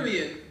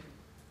criterion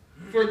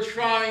for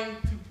trying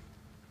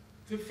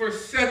for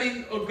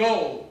setting a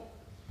goal?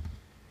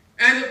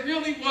 And it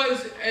really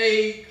was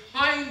a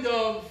kind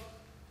of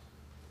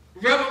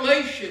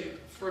revelation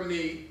for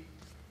me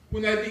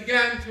when I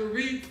began to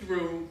read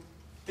through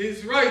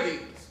his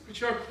writings,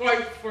 which are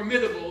quite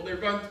formidable. They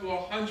run to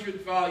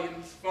 100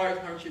 volumes,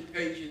 500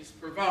 pages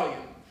per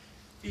volume.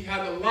 He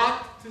had a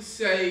lot to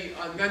say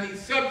on many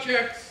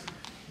subjects,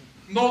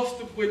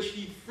 most of which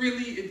he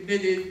freely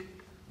admitted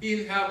he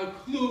didn't have a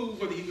clue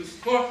what he was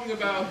talking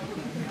about,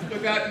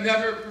 but that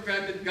never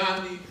prevented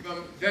Gandhi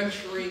from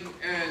venturing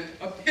an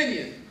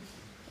opinion.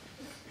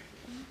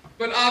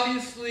 But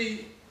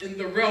obviously, in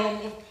the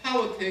realm of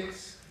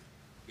politics,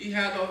 he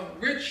had a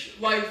rich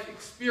life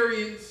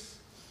experience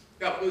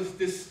that was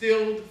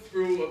distilled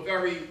through a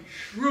very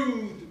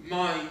shrewd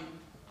mind,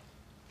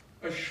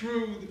 a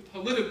shrewd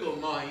political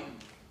mind,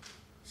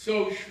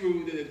 so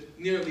shrewd that it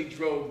nearly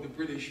drove the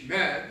British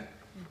mad.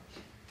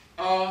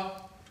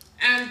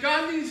 And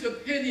Gandhi's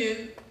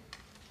opinion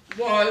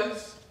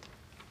was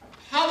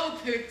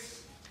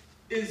politics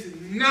is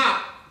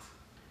not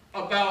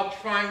about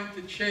trying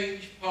to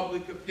change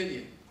public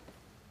opinion.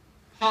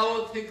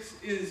 Politics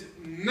is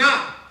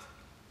not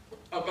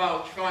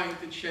about trying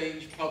to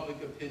change public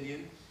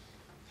opinion.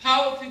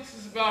 Politics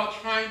is about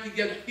trying to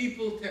get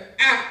people to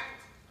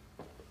act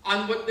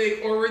on what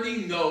they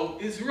already know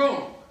is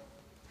wrong,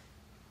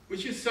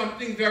 which is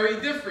something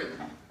very different.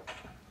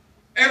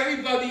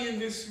 Everybody in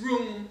this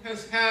room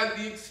has had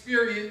the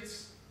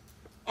experience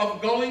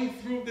of going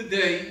through the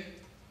day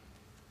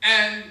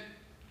and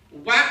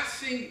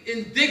waxing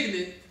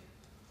indignant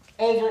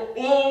over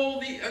all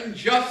the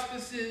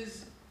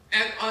injustices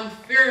and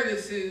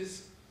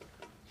unfairnesses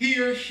he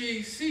or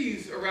she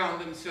sees around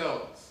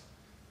themselves.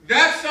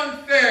 That's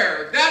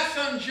unfair, that's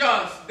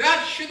unjust,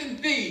 that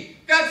shouldn't be,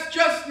 that's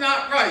just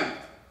not right.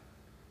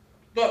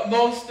 But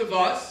most of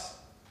us,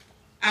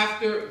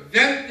 after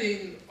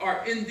venting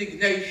our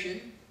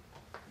indignation,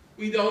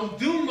 we don't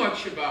do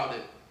much about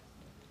it.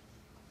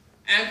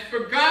 And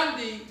for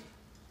Gandhi,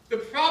 the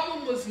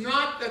problem was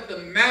not that the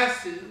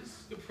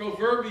masses, the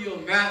proverbial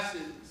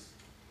masses,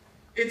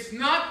 it's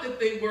not that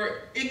they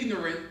were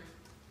ignorant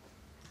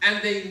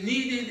and they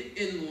needed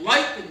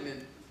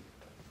enlightenment.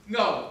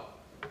 No,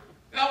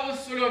 that was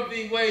sort of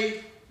the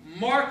way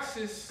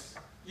Marxists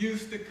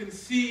used to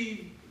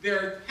conceive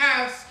their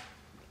task.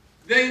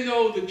 They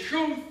know the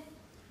truth.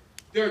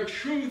 Their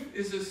truth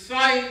is a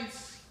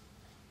science.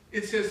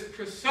 It's as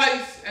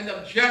precise and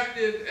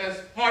objective as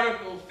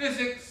particle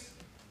physics.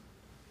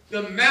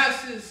 The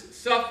masses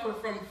suffer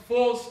from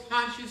false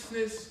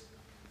consciousness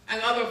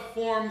and other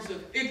forms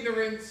of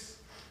ignorance,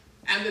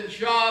 and the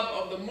job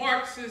of the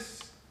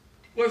Marxists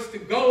was to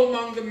go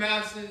among the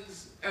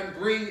masses and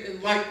bring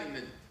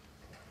enlightenment,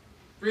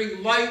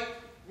 bring light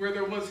where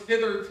there was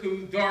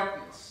hitherto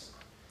darkness.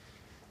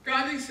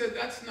 Gandhi said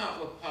that's not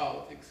what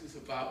politics is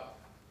about.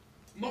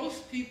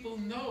 Most people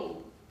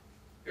know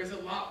there's a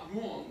lot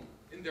wrong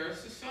in their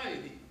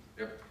society.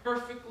 They're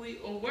perfectly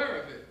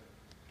aware of it.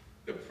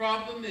 The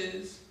problem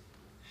is,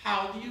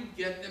 how do you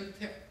get them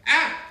to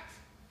act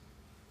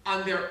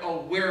on their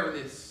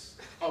awareness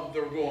of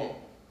the wrong?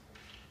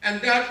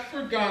 And that,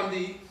 for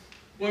Gandhi,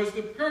 was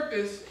the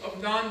purpose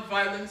of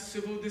nonviolent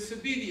civil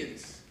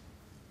disobedience.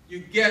 You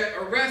get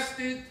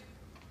arrested,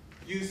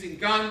 using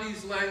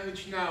Gandhi's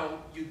language now,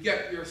 you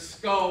get your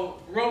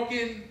skull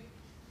broken,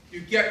 you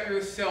get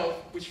yourself,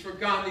 which for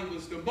Gandhi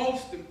was the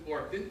most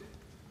important,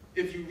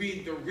 if you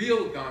read the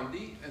real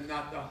Gandhi and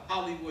not the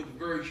Hollywood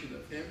version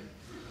of him,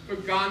 for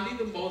Gandhi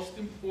the most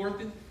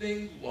important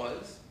thing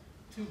was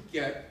to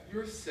get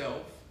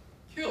yourself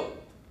killed.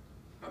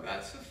 Now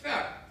that's a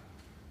fact.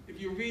 If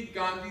you read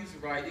Gandhi's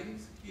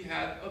writings, he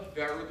had a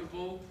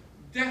veritable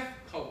death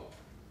cult.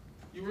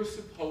 You were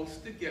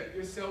supposed to get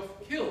yourself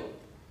killed.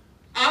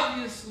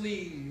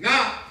 Obviously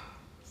not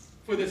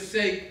for the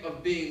sake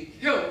of being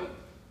killed,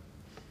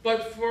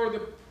 but for the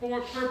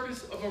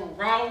purpose of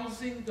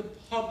arousing the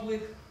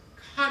public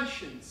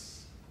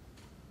conscience,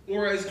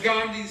 or as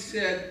Gandhi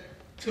said,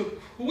 to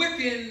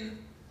quicken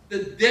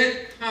the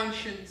dead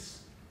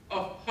conscience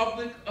of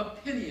public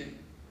opinion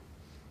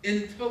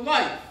into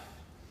life.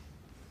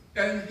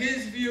 And in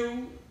his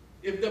view,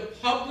 if the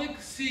public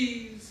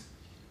sees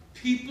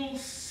people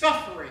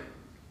suffering,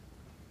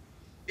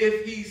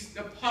 if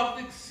the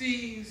public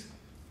sees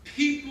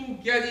people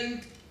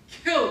getting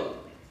killed,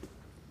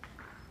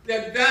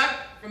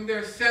 that from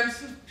their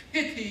sense of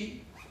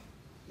pity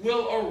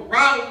will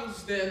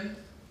arouse them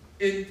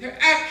into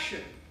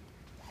action.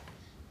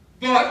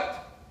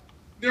 But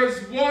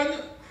there's one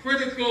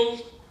critical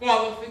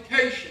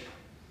qualification,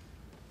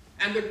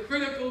 and the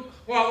critical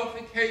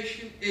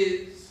qualification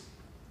is,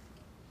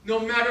 no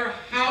matter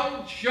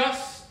how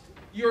just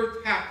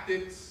your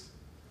tactics,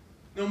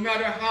 no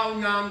matter how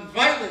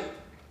nonviolent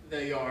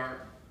they are,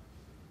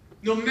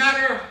 no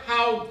matter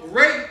how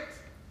great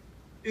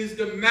is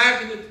the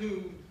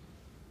magnitude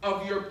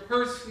of your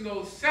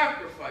personal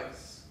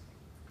sacrifice,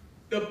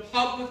 the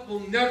public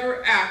will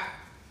never act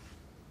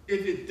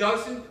if it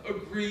doesn't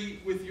agree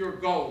with your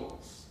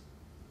goals.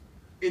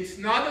 It's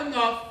not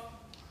enough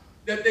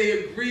that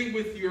they agree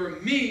with your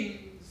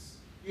means,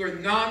 your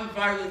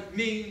nonviolent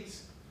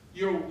means,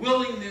 your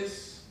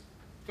willingness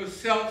for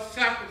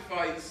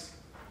self-sacrifice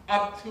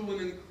up to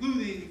and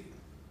including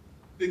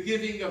the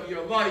giving of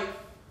your life.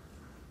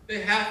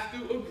 They have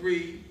to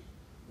agree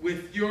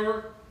with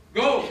your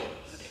goals.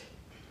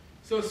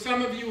 So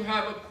some of you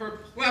have a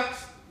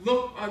perplexed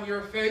look on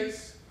your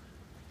face.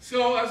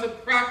 So as a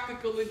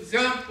practical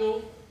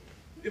example,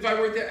 if I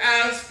were to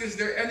ask, is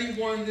there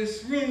anyone in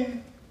this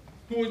room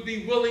who would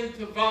be willing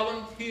to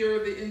volunteer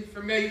the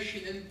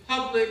information in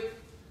public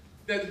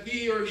that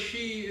he or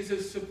she is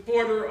a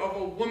supporter of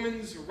a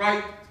woman's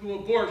right to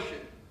abortion?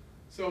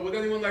 So would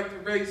anyone like to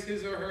raise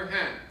his or her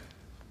hand?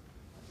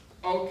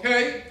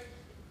 Okay.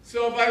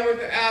 So if I were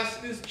to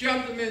ask this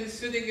gentleman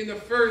sitting in the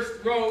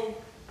first row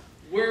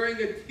wearing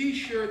a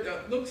t-shirt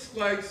that looks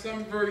like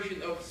some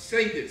version of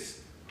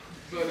sadist,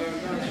 but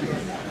I'm not sure.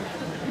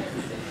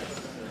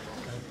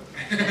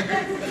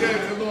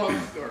 It's a long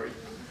story.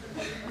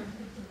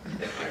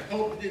 I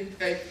hope it didn't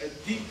take a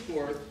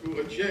detour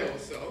through a jail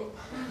cell.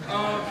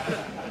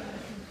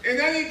 In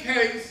any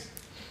case,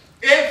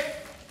 if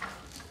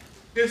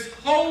this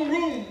whole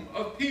room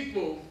of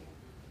people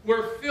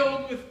were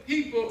filled with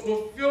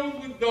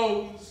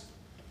those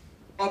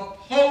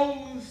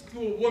opposed to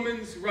a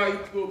woman's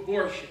right to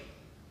abortion,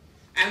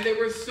 and they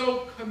were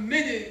so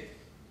committed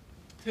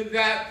to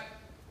that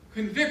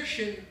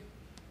conviction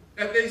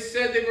that they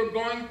said they were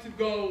going to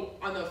go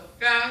on a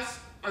fast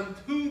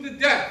unto the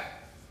death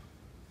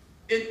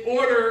in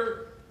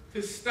order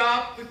to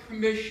stop the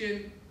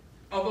commission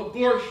of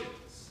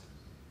abortions.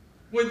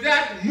 Would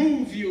that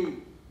move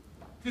you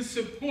to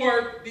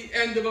support the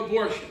end of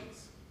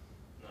abortions?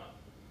 No.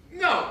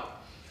 No.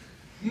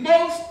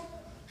 Most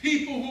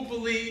people who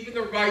believe in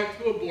the right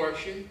to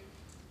abortion,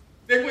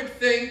 they would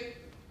think,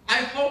 I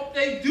hope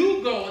they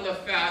do go on a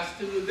fast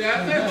to the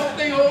death. I hope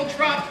they all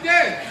drop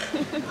dead.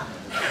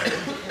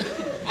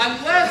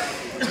 Unless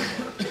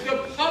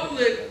the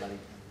public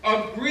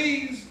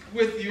agrees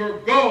with your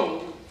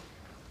goal,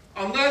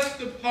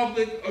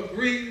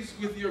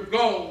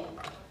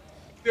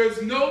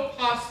 there's no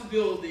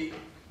possibility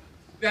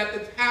that the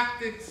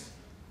tactics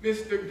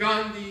Mr.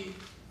 Gandhi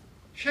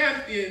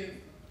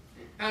championed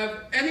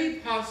have any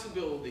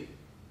possibility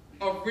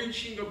of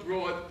reaching a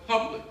broad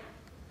public.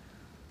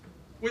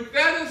 With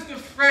that as the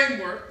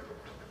framework,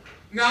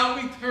 now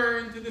we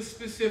turn to the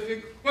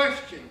specific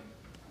question.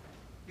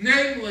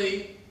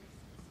 Namely,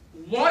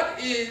 what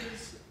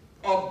is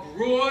a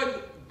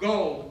broad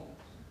goal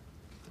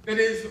that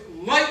is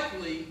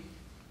likely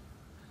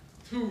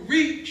to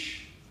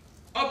reach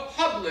a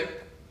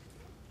public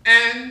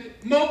and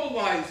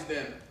mobilize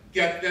them,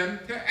 get them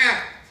to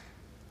act?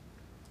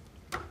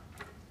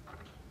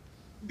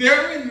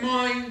 Bear in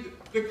mind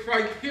the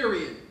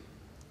criterion.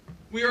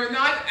 We are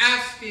not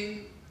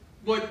asking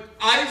what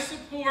I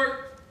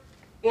support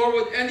or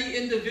what any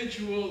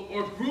individual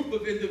or group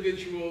of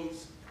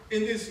individuals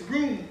in this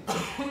room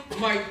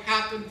might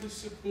happen to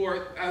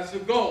support as a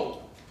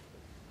goal.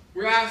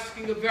 We're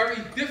asking a very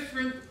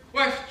different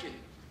question,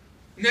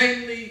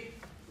 namely,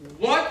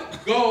 what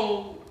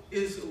goal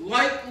is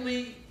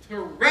likely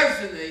to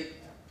resonate,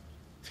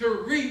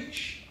 to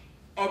reach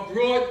a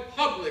broad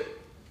public,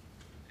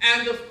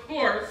 and of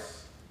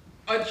course,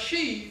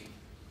 achieve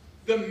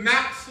the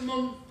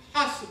maximum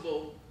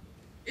possible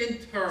in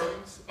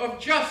terms of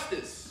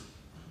justice?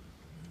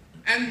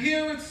 And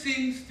here it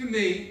seems to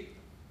me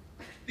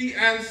the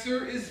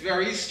answer is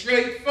very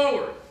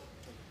straightforward.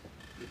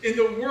 In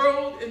the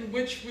world in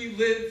which we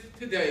live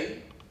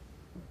today,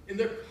 in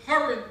the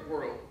current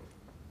world,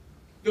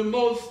 the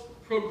most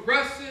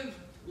progressive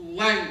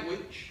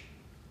language,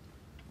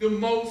 the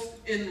most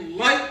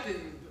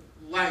enlightened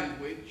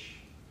language,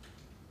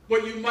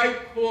 what you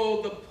might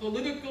call the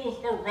political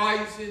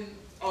horizon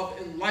of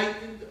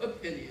enlightened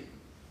opinion,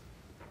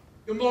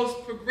 the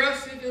most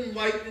progressive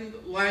enlightened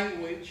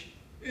language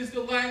is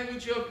the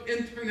language of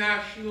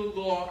international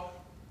law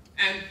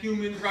and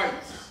human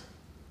rights.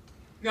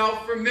 Now,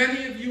 for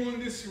many of you in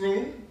this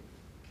room,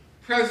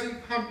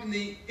 present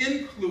company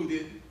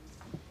included,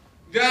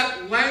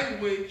 that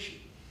language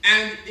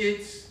and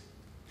its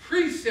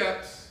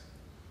precepts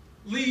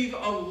leave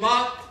a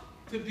lot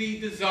to be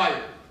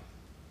desired.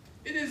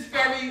 It is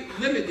very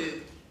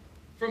limited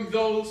from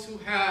those who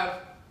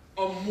have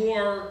a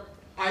more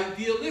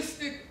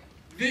idealistic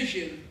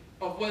vision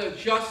of what a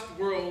just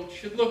world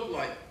should look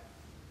like.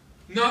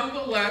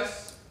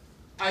 Nonetheless,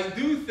 I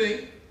do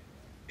think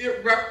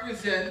it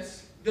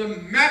represents the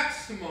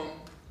maximum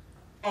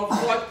of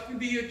what can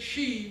be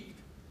achieved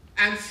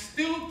and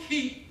still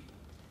keep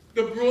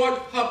the broad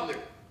public,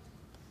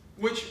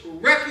 which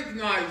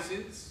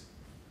recognizes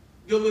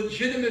the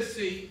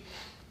legitimacy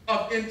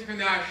of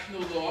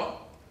international law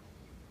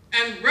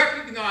and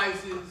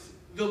recognizes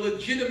the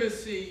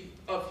legitimacy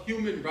of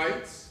human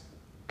rights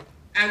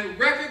and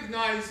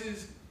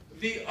recognizes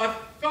the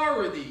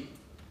authority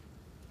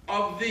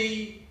of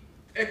the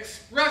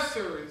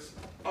expressors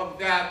of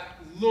that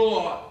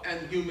law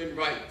and human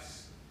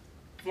rights.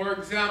 For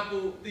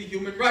example, the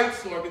human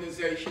rights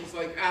organizations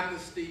like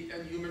Amnesty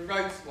and Human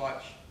Rights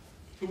Watch,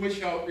 to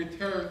which I'll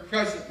return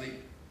presently.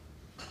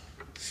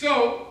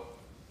 So,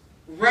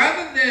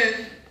 rather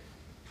than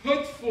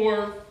put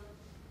forth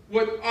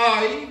what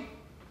I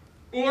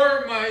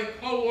or my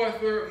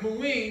co-author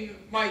Muin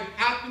might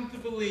happen to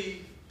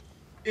believe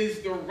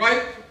is the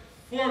right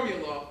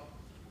formula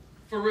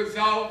for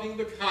resolving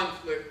the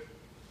conflict,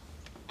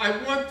 I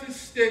want to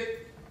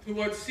stick to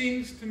what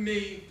seems to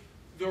me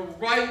the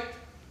right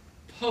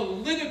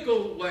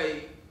political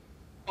way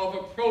of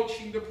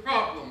approaching the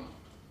problem,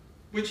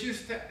 which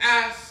is to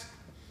ask,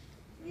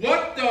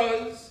 what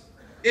does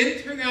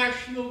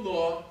international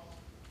law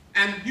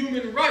and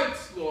human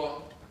rights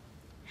law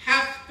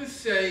have to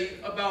say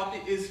about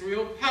the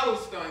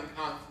Israel-Palestine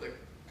conflict?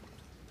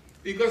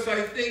 Because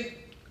I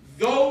think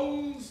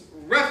those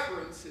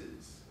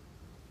references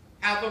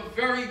have a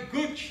very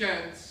good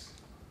chance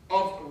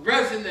of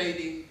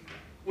resonating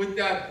with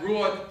that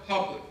broad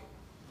public.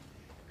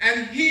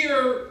 And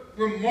here,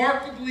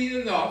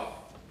 remarkably enough,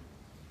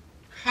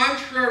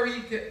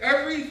 contrary to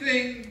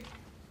everything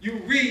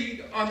you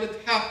read on the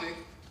topic,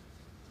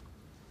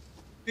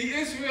 the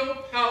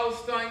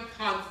Israel-Palestine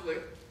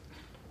conflict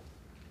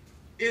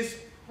is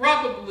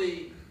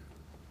probably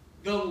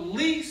the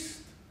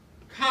least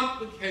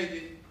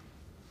complicated,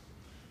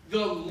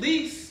 the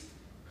least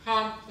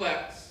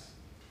complex.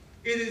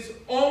 It is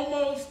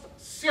almost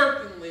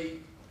certainly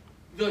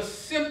the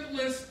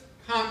simplest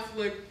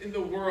conflict in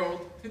the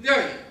world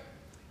today.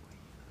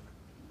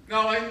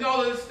 Now, I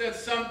notice that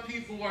some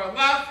people are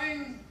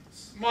laughing,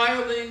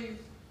 smiling,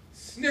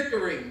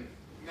 snickering,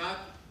 not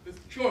the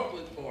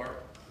chocolate bar,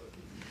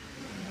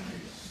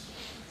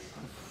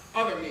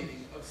 other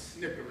meaning of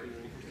snickering.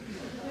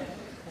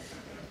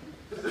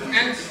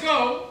 And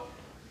so,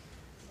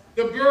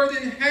 the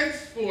burden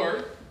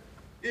henceforth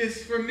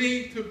is for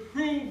me to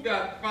prove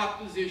that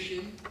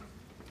proposition,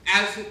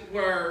 as it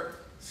were,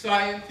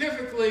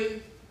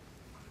 scientifically,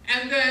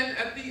 and then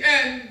at the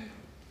end,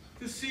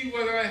 to see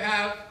whether I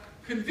have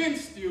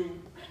convinced you,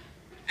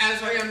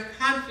 as I am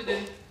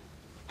confident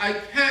I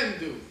can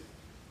do.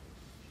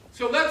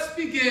 So let's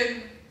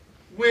begin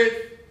with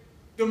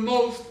the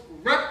most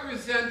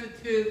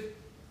representative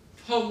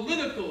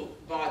political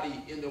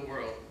body in the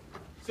world.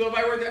 So if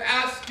I were to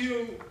ask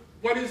you,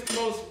 what is the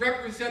most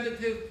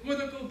representative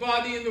political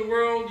body in the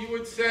world, you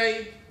would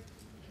say,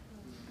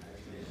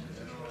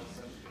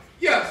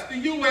 yes, the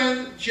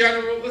UN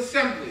General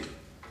Assembly.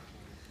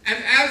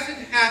 And as it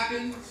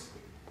happens,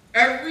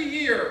 every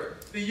year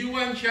the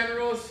UN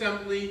General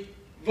Assembly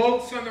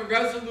votes on a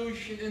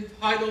resolution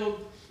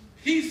entitled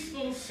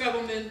Peaceful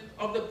Settlement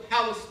of the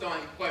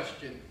Palestine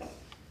Question.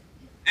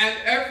 And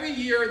every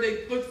year they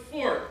put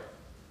forth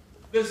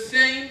the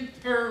same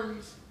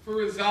terms for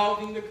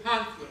resolving the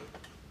conflict.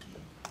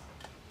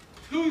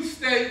 2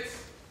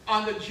 states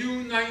on the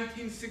June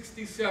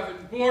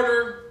 1967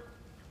 border,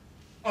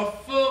 a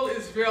full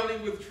Israeli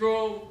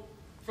withdrawal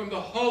from the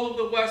whole of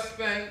the West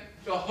Bank,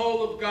 the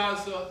whole of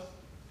Gaza,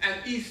 and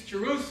East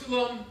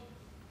Jerusalem,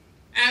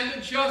 and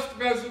a just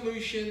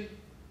resolution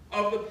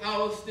of the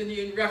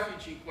Palestinian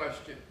refugee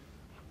question.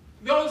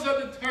 Those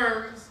are the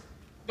terms.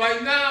 By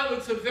now,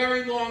 it's a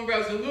very long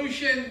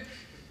resolution.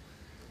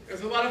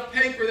 There's a lot of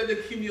paper that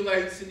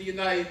accumulates in the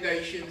United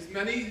Nations.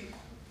 Many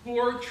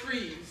poor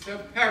trees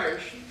have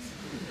perished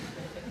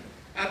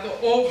at the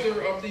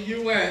altar of the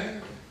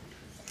UN.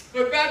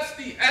 But that's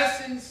the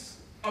essence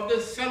of the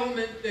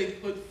settlement they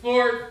put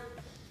forth.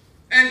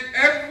 And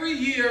every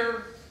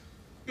year,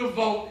 the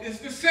vote is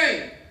the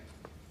same.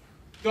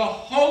 The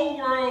whole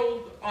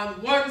world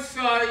on one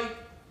side,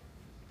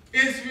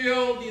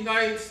 Israel, the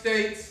United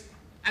States,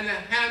 and a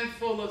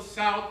handful of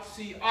South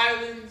Sea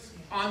islands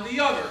on the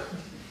other.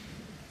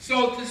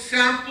 So to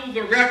sample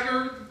the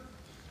record,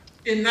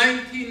 in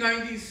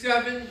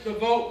 1997, the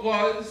vote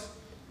was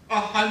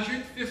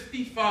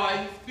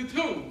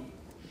 155-2.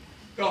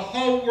 The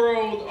whole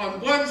world on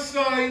one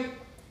side,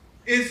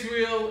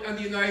 Israel and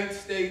the United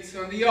States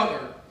on the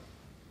other.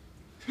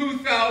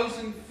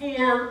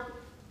 2004,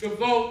 the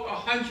vote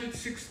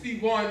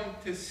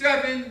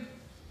 161-7.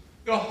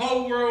 The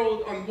whole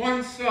world on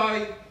one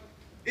side,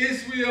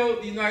 Israel,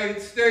 the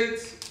United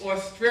States,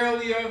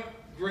 Australia,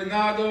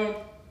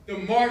 Grenada, the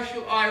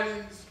Marshall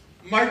Islands,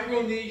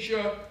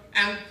 Micronesia,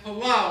 and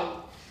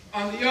Palau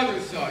on the other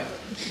side.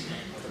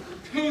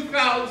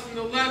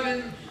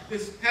 2011,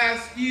 this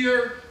past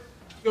year,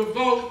 the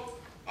vote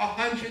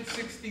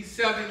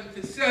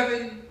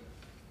 167-7.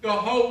 The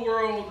whole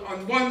world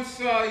on one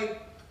side,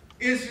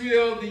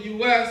 Israel, the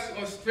US,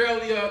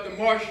 Australia, the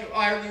Marshall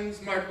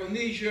Islands,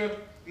 Micronesia,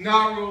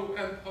 Nauru,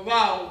 and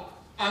Palau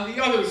on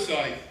the other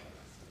side.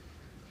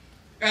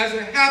 As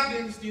it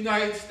happens, the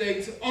United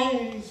States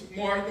owns the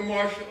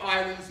Marshall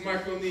Islands,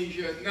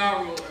 Micronesia,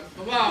 Nauru, and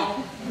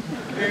Palau.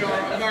 They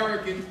are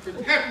American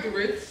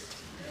protectorates.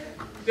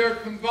 Their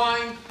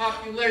combined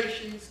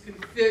populations can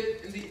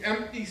fit in the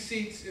empty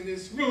seats in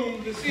this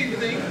room this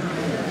evening.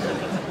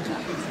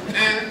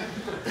 And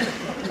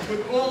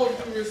with all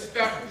due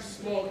respect to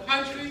small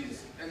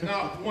countries, and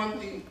not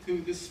wanting to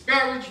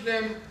disparage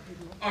them,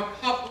 a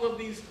couple of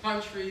these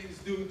countries,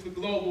 due to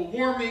global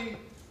warming,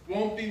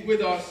 won't be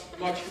with us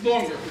much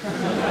longer.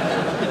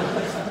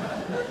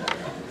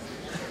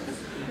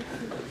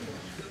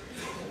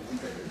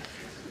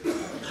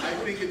 I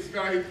think it's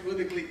very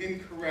politically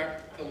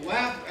incorrect to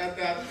laugh at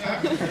that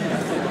fact.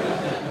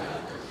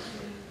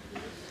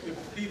 The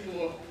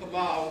people of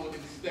Palau would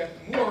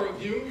expect more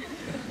of you.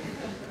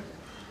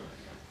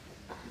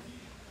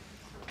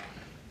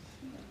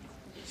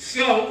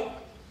 So,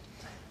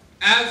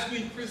 as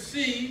we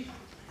proceed,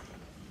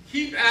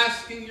 keep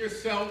asking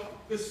yourself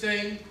the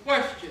same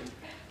question.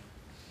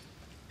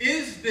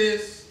 Is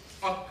this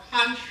a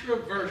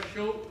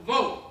controversial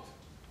vote?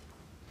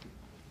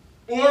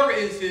 Or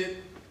is it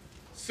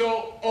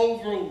so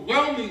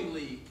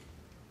overwhelmingly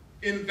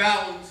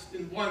imbalanced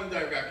in one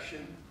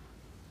direction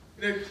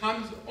that it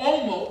comes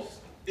almost,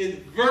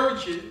 it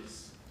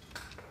verges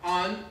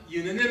on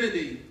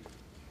unanimity?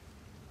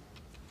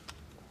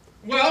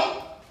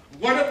 Well,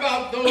 What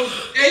about those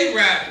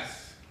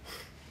Arabs?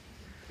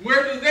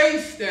 Where do they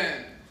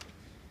stand?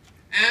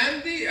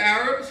 And the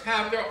Arabs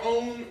have their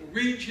own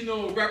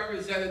regional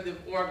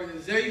representative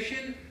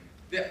organization,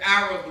 the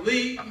Arab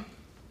League.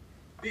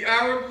 The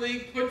Arab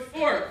League put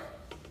forth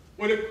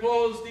what it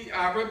calls the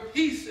Arab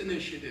Peace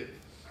Initiative.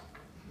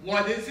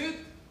 What is it?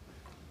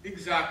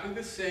 Exactly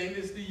the same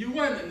as the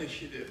UN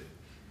initiative.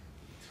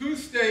 2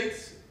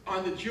 states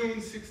on the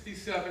June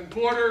 '67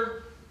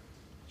 border,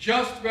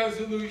 just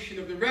resolution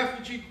of the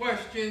refugee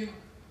question,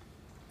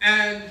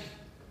 and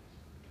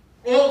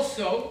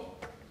also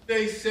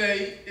they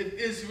say if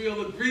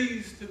Israel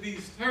agrees to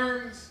these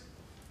terms,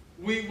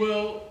 we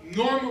will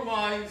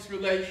normalize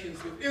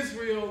relations with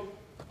Israel,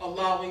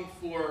 allowing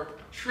for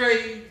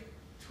trade,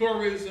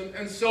 tourism,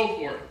 and so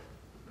forth.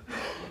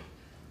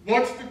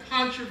 What's the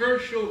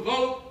controversial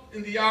vote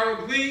in the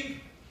Arab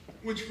League,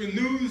 which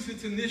renews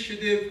its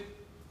initiative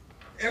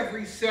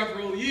every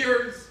several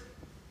years?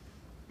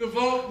 The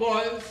vote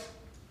was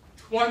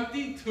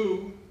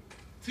 22-0.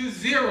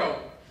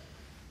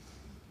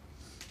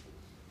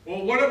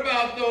 Well, what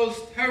about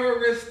those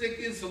terroristic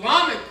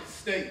Islamic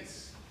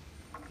states?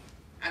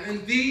 And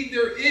indeed,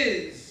 there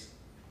is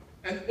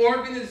an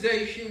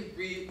organization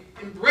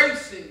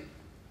embracing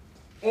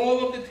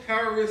all of the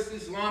terrorist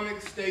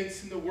Islamic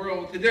states in the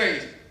world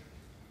today.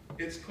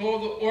 It's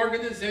called the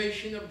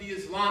Organization of the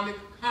Islamic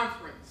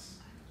Conference.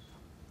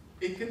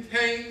 It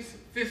contains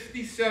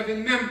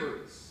 57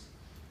 members.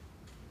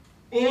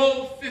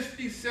 All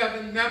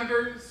 57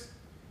 members,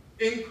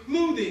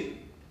 including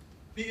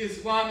the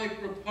Islamic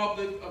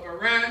Republic of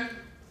Iran,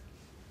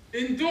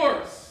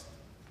 endorsed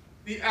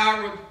the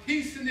Arab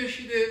Peace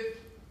Initiative,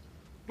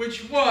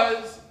 which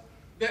was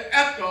the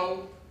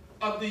echo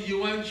of the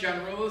UN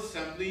General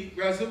Assembly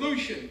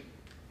resolution.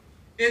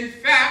 In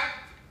fact,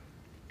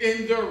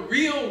 in the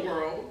real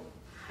world,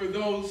 for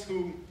those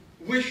who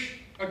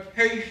wish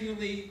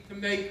occasionally to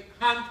make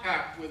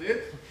contact with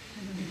it,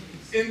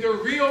 in the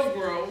real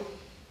world,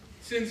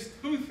 since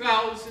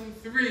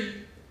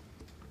 2003,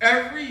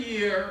 every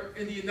year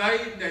in the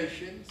United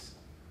Nations,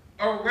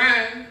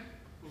 Iran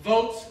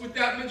votes with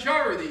that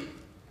majority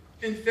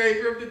in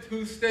favor of the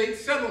 2-state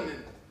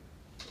settlement.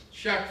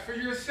 Check for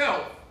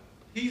yourself.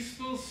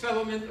 Peaceful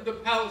settlement of the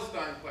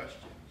Palestine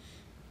question.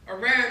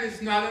 Iran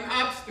is not an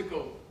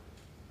obstacle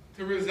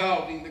to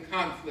resolving the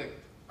conflict.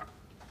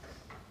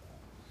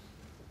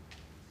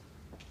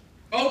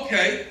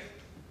 Okay,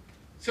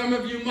 some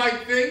of you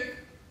might think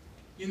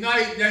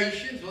United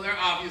Nations, well, they're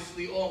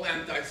obviously all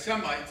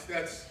anti-Semites,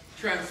 that's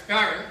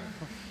transparent,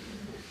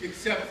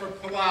 except for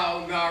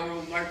Palau,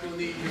 Nauru,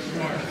 Micronesia, and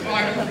Marshall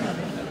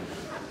Islands,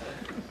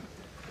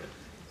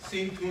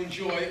 seem to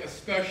enjoy a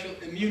special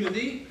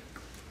immunity.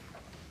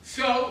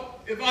 So,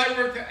 if I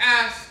were to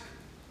ask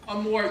a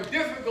more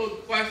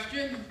difficult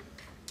question,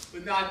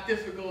 but not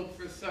difficult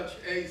for such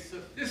a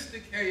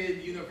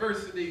sophisticated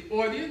university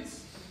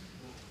audience,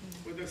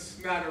 with a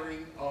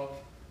smattering of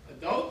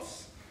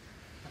adults,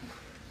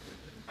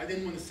 I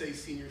didn't want to say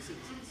senior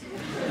citizens.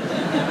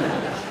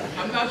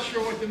 I'm not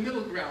sure what the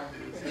middle ground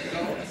is.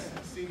 Adults,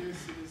 senior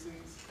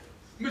citizens,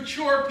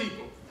 mature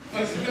people.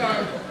 A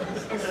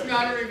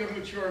smattering of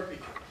mature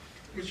people.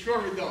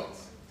 Mature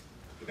adults.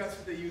 But that's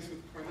what they use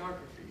with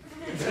pornography.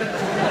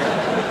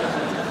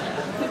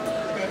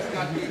 That's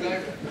not good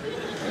either.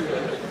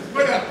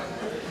 Whatever.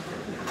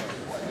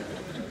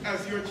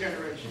 As your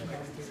generation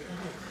likes to say.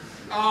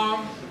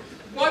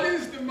 What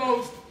is the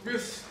most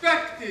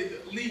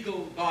respected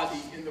legal body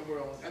in the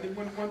world?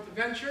 Anyone want to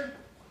venture?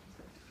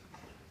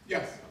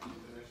 Yes.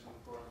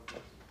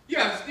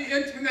 Yes, the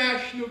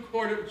International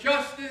Court of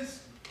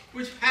Justice,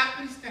 which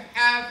happens to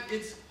have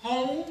its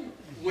home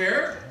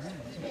where?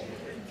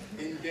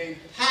 In Den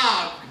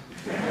Haag.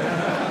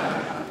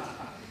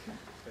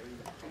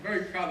 I'm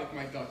very proud of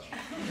my Dutch.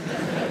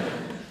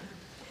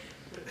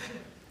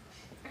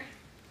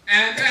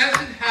 And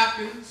as it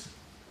happens,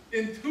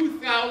 in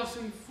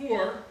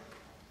 2004,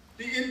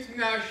 the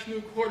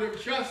International Court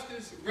of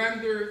Justice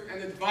rendered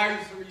an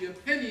advisory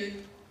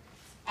opinion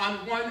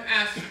on one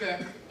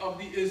aspect of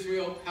the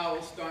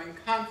Israel-Palestine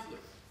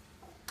conflict.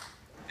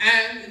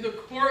 And in the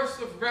course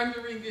of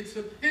rendering its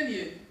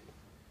opinion,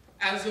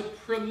 as a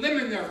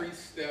preliminary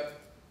step,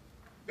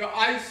 the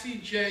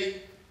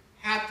ICJ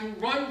had to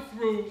run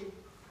through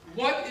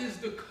what is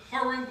the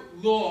current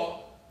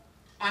law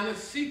on a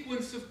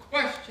sequence of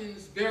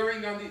questions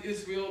bearing on the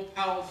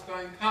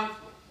Israel-Palestine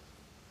conflict.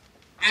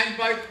 And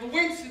by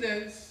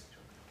coincidence,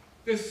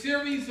 the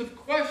series of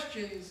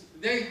questions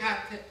they had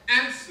to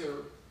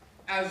answer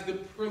as the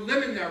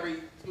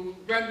preliminary to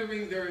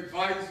rendering their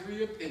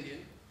advisory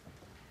opinion,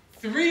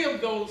 3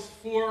 of those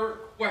 4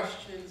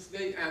 questions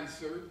they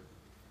answered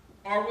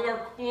are what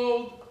are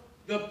called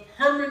the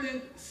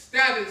permanent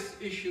status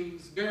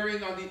issues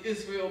bearing on the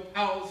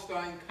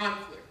Israel-Palestine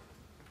conflict.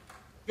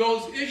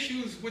 Those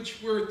issues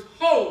which we're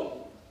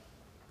told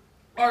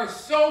are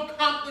so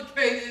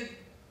complicated,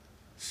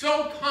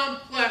 so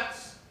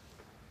complex,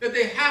 that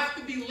they have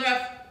to be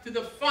left to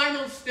the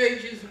final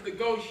stages of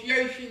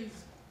negotiations,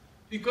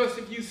 because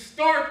if you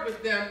start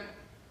with them,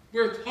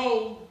 we're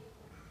told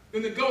the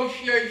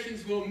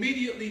negotiations will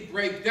immediately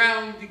break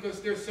down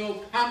because they're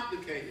so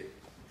complicated.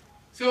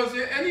 So is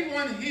there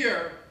anyone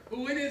here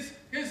who in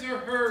his or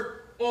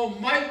her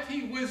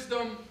almighty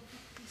wisdom,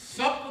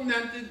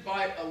 supplemented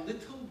by a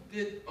little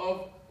bit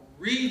of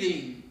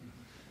reading?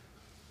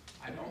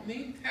 I don't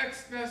mean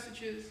text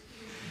messages.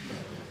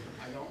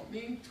 I don't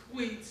mean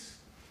tweets.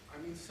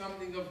 I mean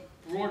something of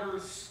broader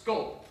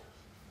scope.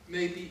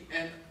 Maybe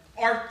an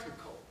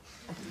article.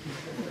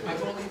 I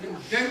won't even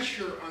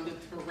venture on the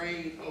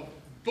terrain of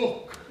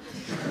book.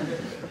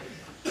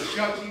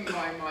 Judging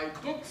by my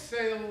book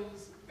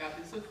sales, that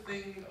is a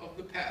thing of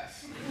the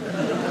past.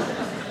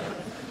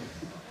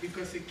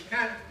 Because it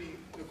can't be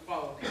the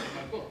quality of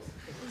my books.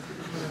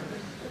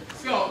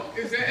 So,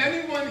 is there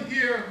anyone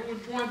here who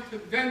would want to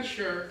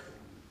venture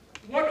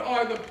what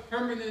are the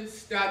permanent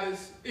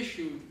status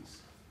issues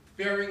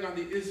bearing on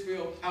the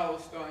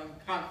Israel-Palestine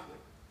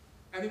conflict?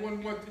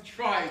 Anyone want to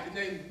try to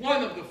name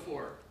one of the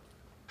four?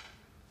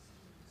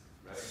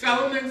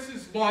 Settlements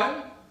is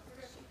one.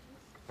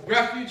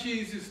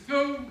 Refugees is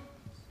two.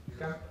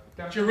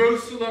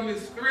 Jerusalem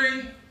is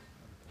three.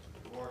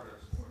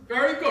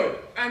 Very good.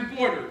 And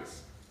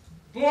borders.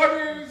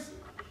 Borders,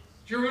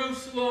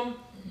 Jerusalem,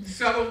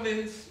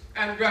 settlements,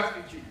 and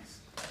refugees.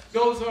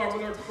 Those are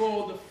what are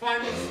called the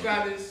final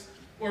status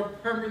or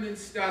permanent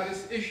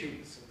status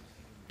issues.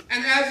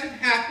 And as it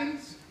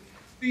happens,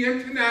 the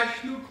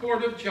International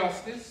Court of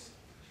Justice,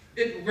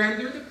 it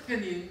rendered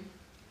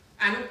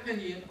an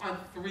opinion on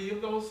 3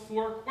 of those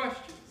 4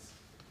 questions.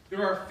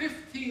 There are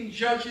 15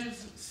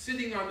 judges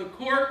sitting on the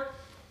court,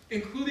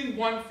 including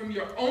one from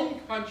your own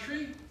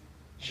country.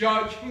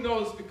 Judge, who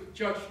knows the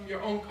judge from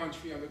your own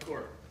country on the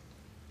court?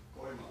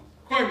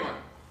 Koiman.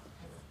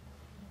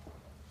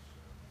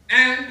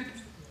 And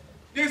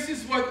this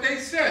is what they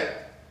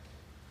said.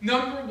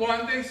 Number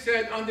 1, they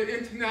said under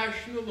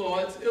international law,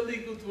 it's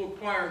illegal to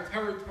acquire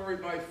territory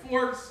by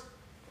force.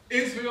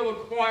 Israel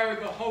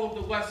acquired the whole of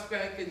the West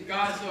Bank and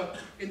Gaza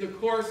in the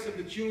course of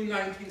the June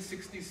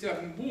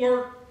 1967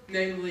 war,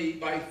 namely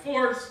by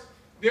force.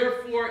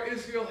 Therefore,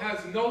 Israel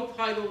has no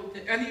title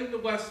to any of the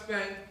West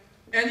Bank,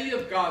 any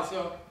of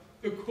Gaza.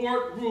 The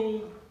court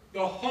ruled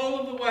the whole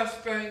of the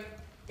West Bank,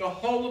 the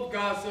whole of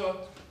Gaza,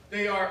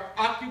 they are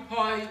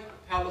occupied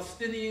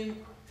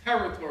Palestinian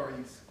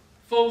territories.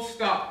 Full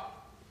stop.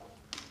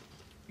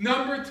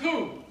 Number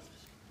 2,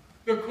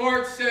 the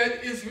court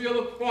said Israel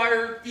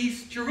acquired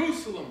East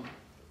Jerusalem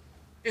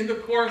in the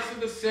course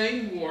of the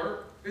same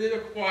war that it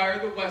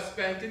acquired the West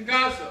Bank and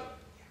Gaza.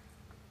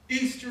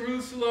 East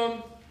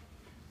Jerusalem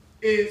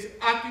is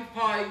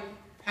occupied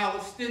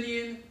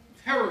Palestinian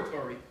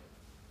territory.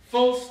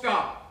 Full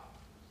stop.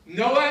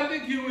 No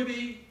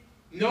ambiguity,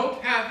 no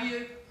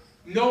caveat,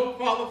 no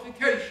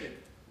qualification.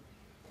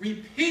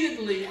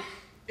 Repeatedly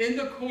in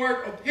the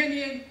court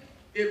opinion,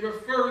 it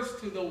refers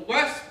to the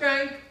West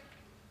Bank,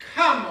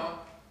 comma,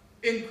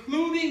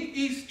 including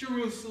East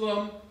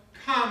Jerusalem,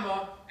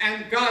 comma,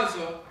 and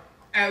Gaza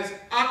as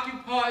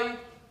occupied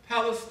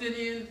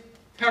Palestinian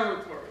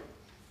territory.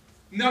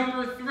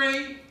 Number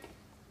 3,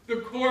 the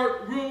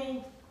court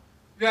ruled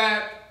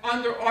that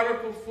under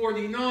Article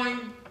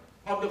 49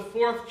 of the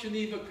 4th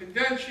Geneva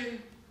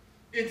Convention,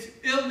 it's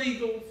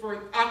illegal for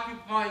an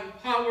occupying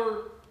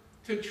power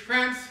to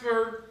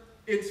transfer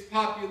its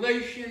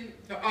population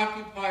to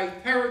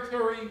occupied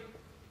territory.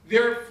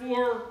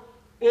 Therefore,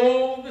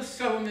 all the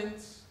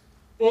settlements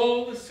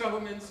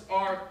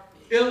are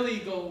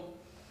illegal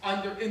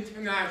under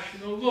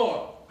international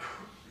law.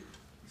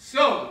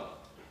 So,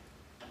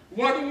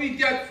 what do we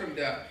get from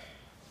that?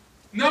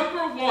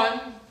 Number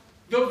 1,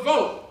 the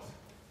vote.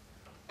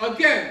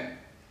 Again,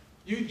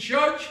 you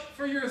judge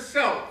for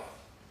yourself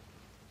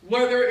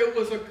whether it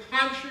was a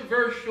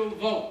controversial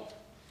vote.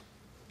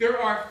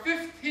 There are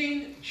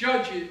 15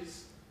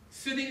 judges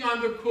sitting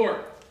on the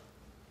court,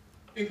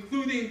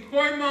 including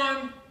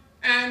Koiman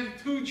and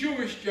 2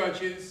 Jewish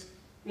judges.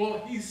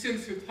 Well, he's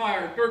since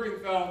retired,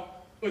 Bergenfeld,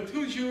 but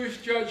 2 Jewish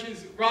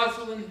judges,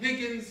 Rosalind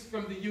Higgins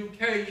from the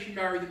UK, she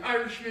married an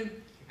Irishman,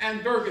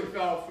 and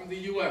Bergenfeld from the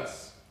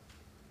US.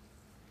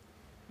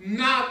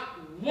 Not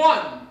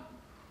one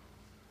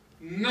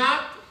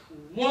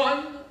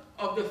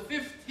of the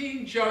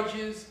 15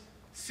 judges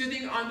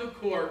sitting on the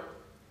court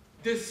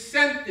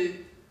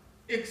dissented,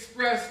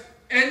 expressed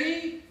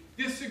any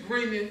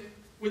disagreement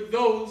with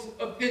those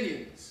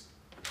opinions.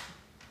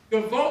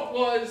 The vote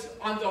was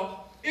on the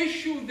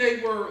issue they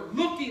were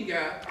looking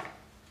at,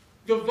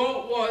 the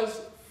vote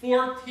was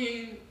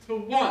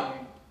 14-1.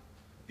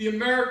 The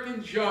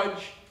American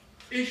judge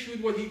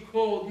issued what he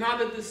called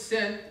not a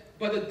dissent,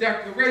 but a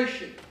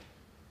declaration.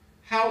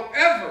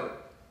 However,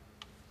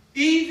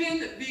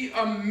 even the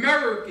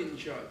American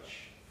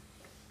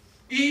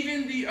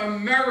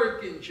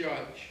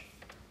judge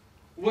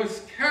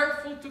was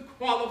careful to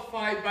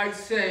qualify by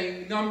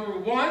saying, number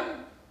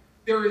 1,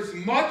 there is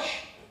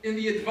much in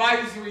the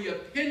advisory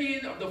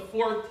opinion of the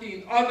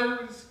 14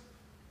 others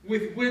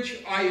with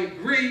which I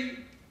agree.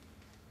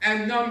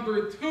 And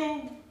number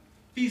 2,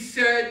 he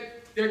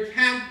said there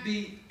can't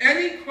be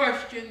any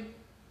question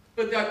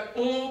but that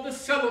all the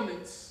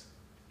settlements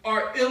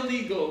are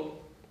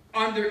illegal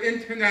under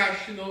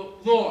international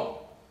law.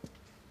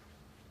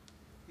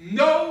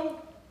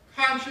 No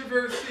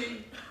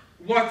controversy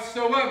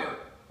whatsoever.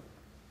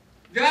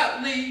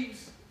 That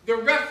leaves the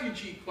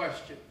refugee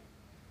question.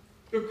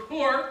 The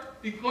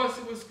court, because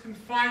it was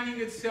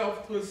confining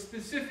itself to a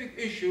specific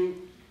issue,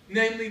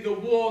 namely the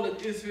wall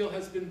that Israel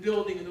has been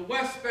building in the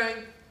West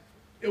Bank,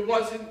 it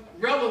wasn't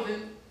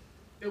relevant,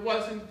 it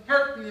wasn't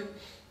pertinent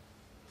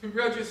to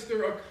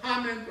register a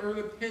comment or an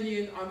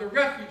opinion on the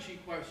refugee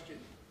question.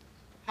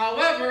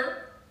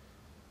 However,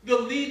 the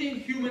leading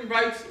human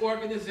rights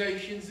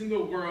organizations in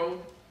the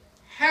world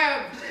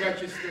have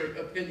registered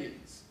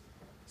opinions.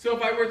 So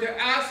if I were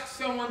to ask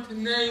someone to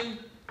name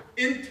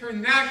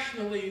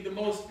internationally the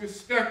most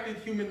respected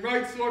human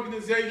rights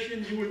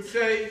organization, you would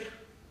say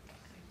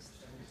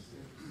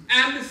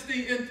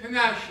Amnesty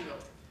International.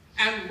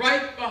 And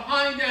right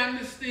behind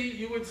Amnesty,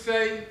 you would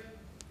say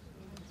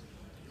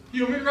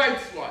Human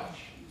Rights Watch.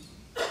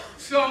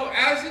 So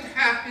as it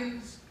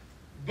happens,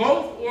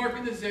 both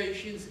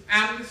organizations,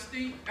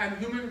 Amnesty and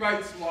Human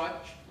Rights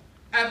Watch,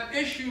 have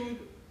issued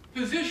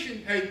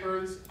position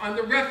papers on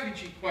the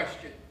refugee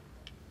question.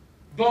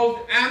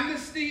 Both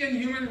Amnesty and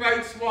Human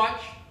Rights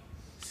Watch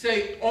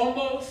say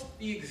almost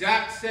the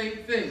exact same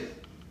thing.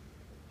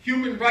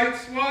 Human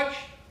Rights Watch,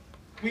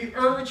 we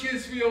urge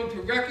Israel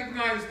to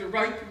recognize the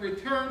right to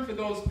return for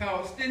those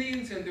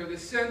Palestinians and their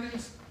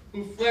descendants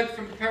who fled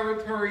from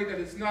territory that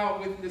is now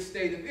within the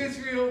state of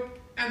Israel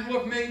and who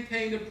have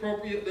maintained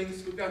appropriate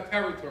links with that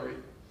territory.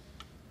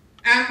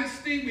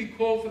 Amnesty, we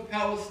call for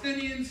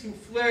Palestinians who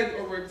fled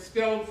or were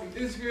expelled from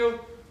Israel,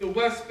 the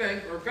West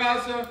Bank, or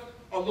Gaza,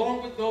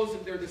 along with those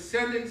of their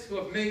descendants who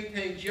have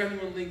maintained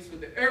genuine links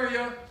with the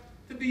area,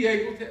 to be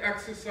able to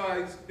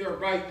exercise their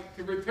right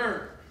to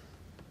return.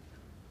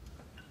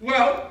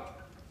 Well,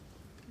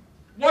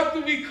 what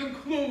do we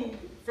conclude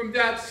from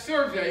that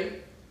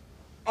survey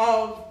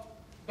of,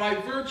 by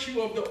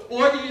virtue of the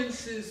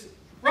audience's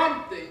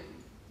prompting,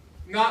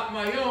 not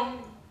my own,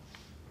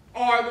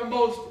 are the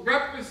most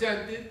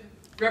representative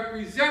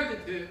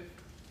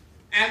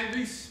and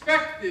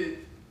respected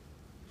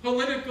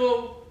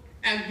political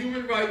and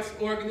human rights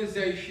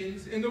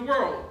organizations in the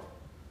world?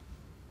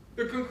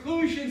 The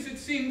conclusions, it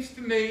seems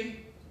to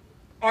me,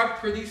 are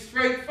pretty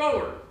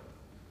straightforward.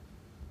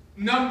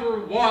 Number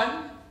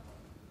one,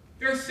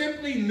 there's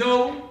simply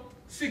no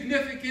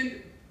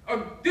significant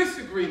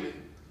disagreement.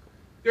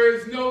 There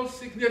is no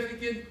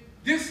significant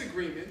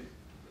disagreement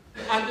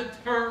on the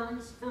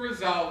terms for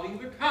resolving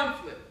the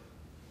conflict.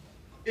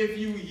 If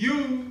you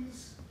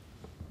use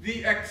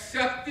the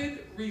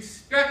accepted,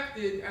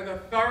 respected, and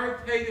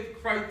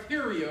authoritative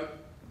criteria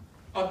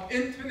of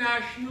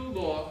international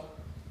law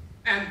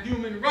and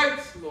human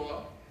rights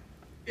law,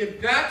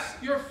 if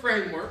that's your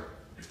framework,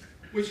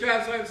 which,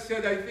 as I've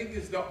said, I think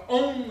is the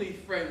only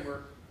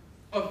framework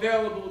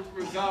available to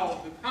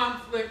resolve the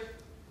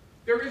conflict,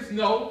 there is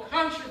no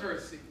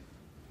controversy,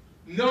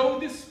 no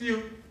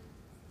dispute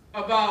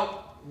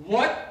about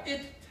what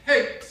it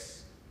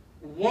takes,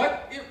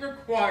 what it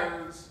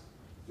requires,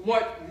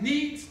 what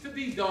needs to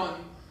be done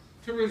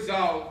to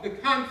resolve the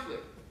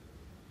conflict.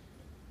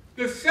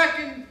 The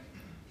second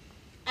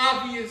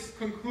obvious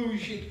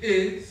conclusion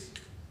is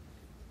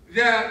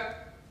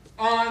that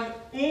on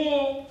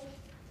all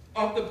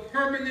of the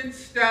permanent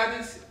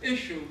status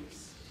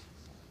issues,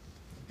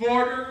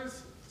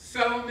 borders,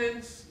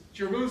 settlements,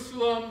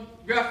 Jerusalem,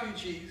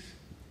 refugees,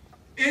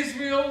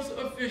 Israel's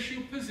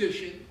official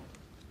position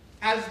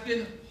has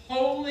been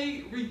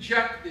wholly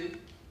rejected,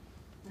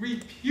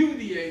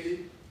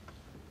 repudiated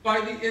by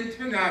the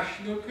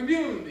international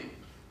community.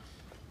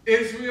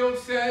 Israel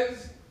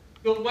says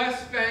the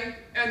West Bank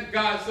and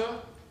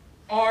Gaza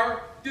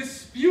are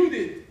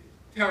disputed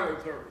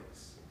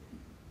territories.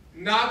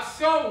 Not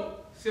so,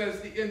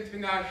 says the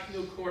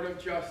International Court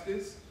of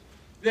Justice.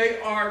 They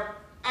are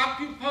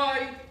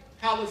occupied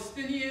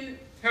Palestinian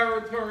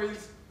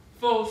territories,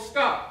 full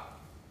stop.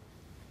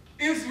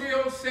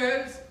 Israel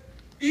says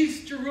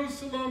East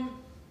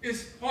Jerusalem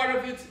is part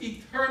of its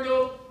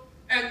eternal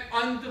and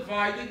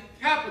undivided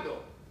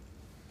capital.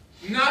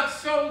 Not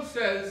so,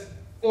 says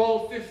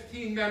all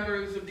 15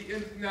 members of the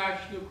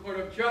International Court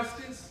of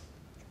Justice.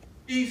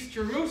 East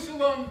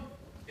Jerusalem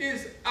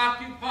is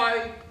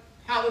occupied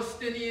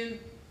Palestinian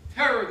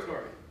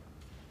territory.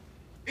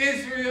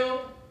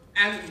 Israel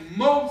and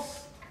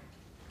most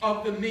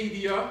of the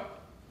media,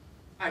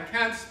 I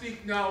can't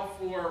speak now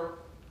for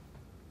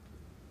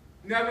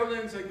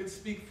Netherlands, I could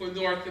speak for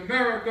North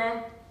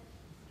America,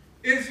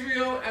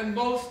 Israel and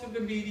most of the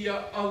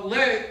media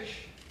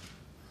allege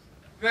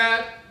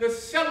that the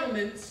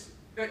settlements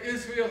that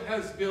Israel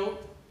has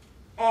built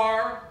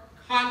are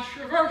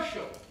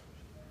controversial.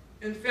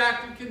 In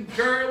fact, you can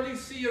barely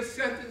see a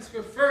sentence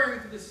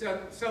referring to the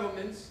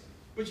settlements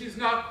which is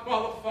not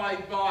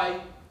qualified by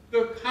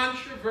the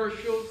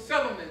controversial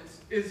settlements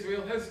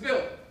Israel has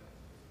built.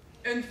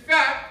 In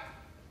fact,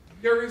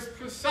 there is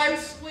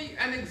precisely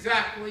and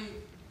exactly,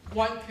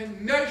 one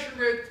can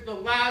measure it to the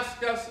last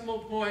decimal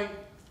point,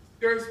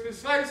 there is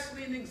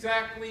precisely and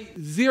exactly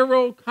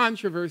zero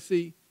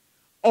controversy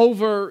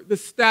over the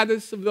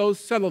status of those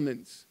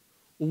settlements.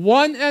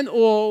 One and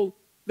all,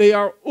 they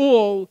are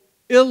all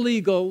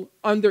illegal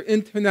under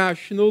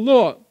international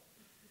law.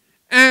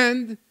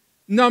 And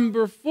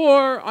number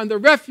 4, on the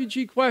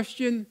refugee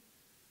question,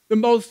 the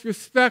most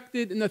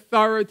respected and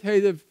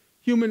authoritative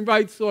human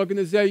rights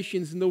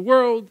organizations in the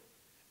world,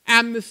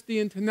 Amnesty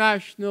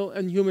International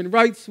and Human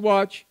Rights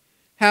Watch,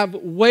 have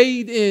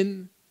weighed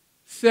in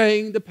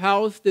saying the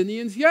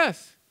Palestinians,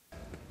 yes,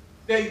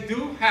 they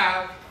do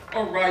have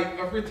a right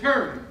of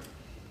return.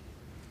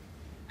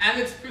 And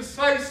it's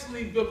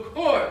precisely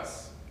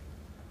because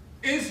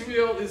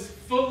Israel is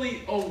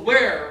fully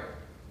aware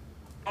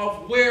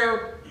of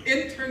where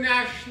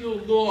international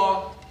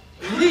law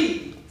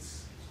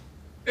leads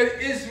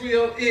that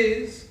Israel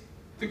is,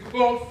 to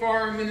quote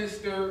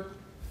former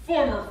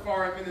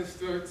Foreign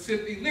Minister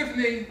Tzipi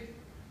Livni,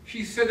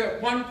 she said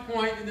at one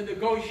point in the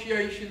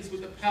negotiations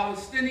with the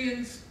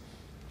Palestinians,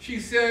 she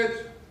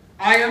said,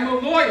 I am a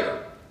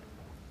lawyer,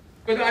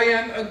 but I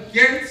am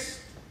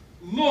against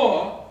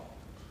law,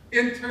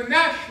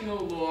 international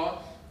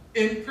law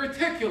in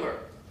particular.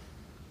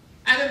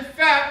 And in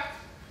fact,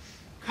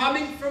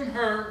 coming from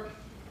her,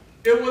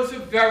 it was a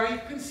very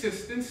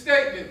consistent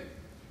statement,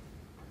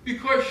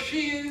 because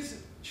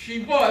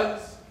she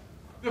was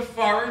the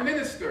foreign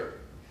minister.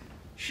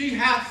 She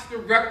has to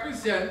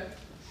represent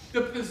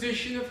the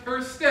position of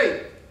her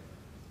state.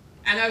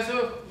 And as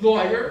a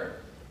lawyer,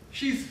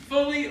 she's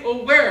fully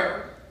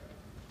aware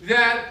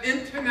that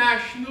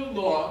international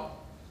law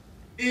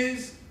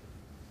is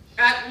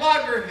at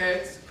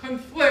loggerheads,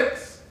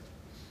 conflicts,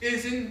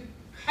 is in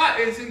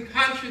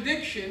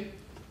contradiction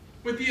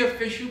with the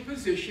official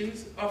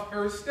positions of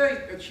her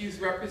state that she's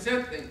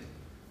representing.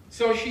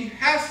 So she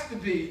has to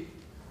be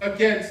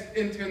against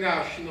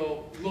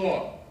international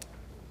law.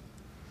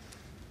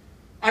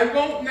 I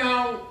won't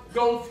now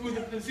go through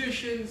the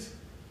positions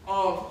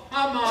of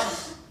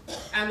Hamas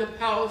and the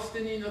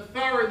Palestinian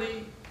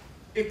Authority,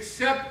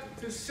 except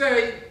to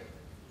say,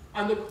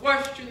 on the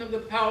question of the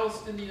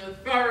Palestinian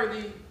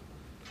Authority,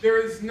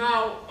 there is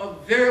now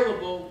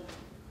available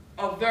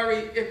a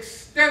very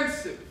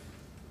extensive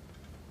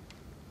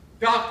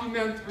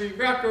documentary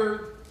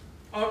record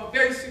of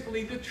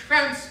basically the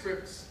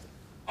transcripts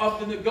of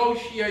the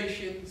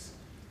negotiations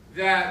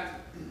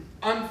that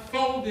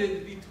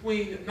unfolded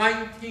between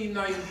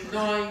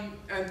 1999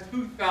 and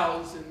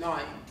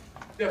 2009.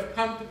 They've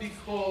come to be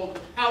called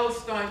the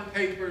Palestine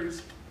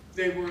Papers.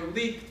 They were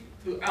leaked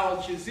to Al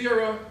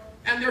Jazeera,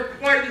 and they're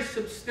quite a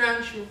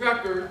substantial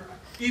record,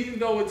 even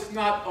though it's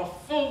not a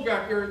full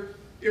record.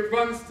 It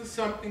runs to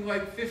something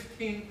like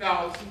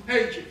 15,000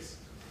 pages.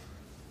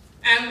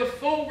 And the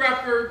full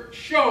record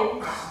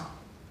shows,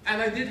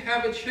 and I did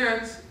have a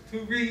chance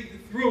to read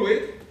through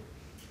it,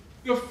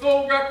 the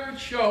full record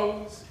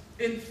shows,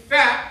 in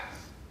fact,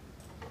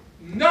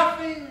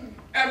 nothing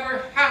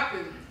ever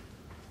happened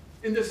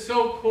in the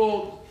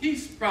so-called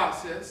peace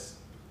process,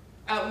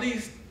 at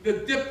least the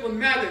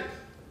diplomatic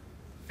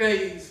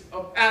phase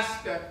of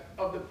aspect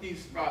of the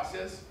peace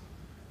process,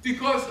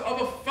 because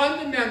of a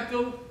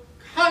fundamental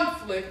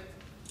conflict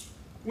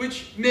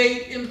which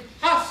made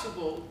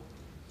impossible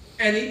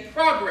any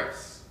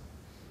progress.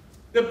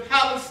 The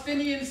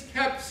Palestinians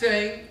kept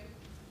saying,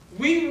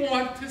 we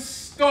want to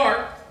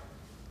start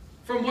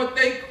from what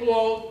they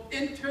called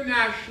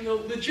international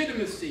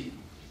legitimacy,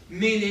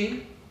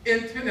 meaning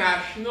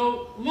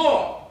international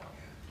law.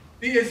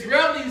 The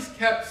Israelis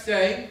kept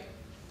saying,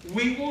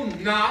 we will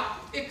not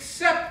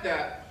accept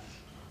that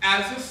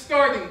as a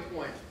starting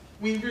point.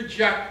 We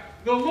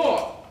reject the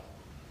law.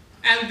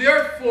 And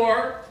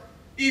therefore,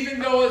 even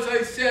though, as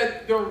I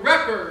said, the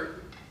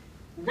record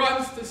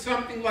runs to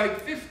something like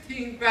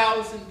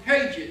 15,000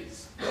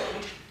 pages,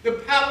 the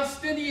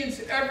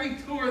Palestinians, every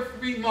 2 or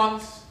 3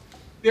 months,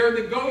 their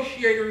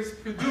negotiators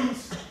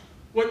produce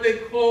what they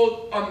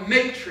called a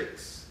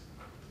matrix.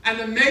 And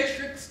the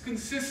matrix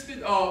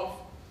consisted of,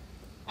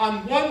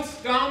 on one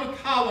down a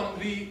column,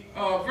 the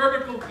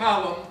vertical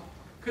column,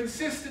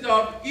 consisted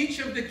of each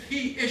of the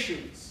key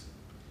issues.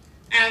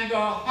 And the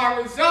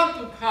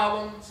horizontal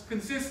columns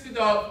consisted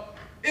of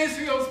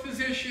Israel's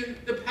position,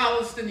 the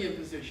Palestinian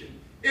position.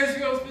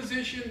 Israel's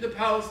position, the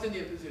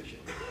Palestinian position.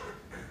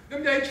 The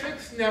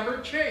matrix never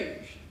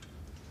changed,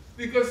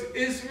 because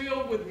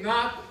Israel would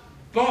not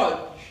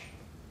budge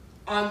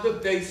on the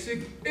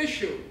basic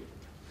issue,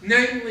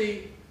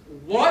 namely,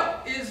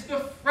 what is the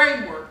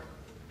framework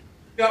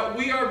that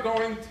we are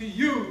going to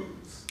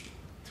use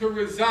to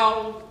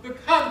resolve the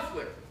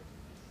conflict?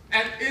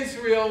 And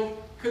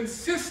Israel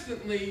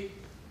consistently,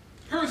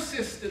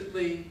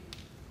 persistently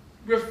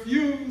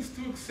refused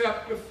to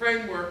accept the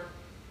framework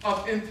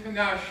of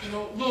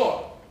international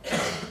law.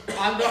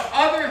 On the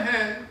other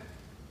hand,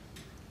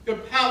 the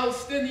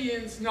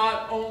Palestinians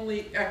not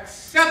only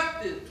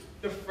accepted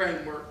the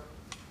framework,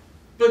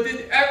 but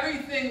did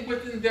everything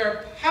within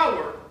their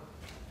power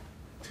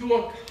to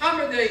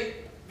accommodate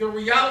the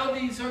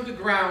realities on the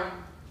ground,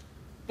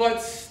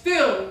 but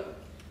still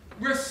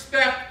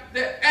respect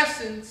the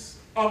essence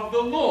of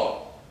the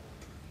law.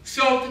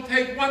 So to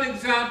take one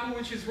example,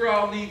 which is where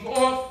I'll leave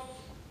off,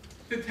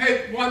 to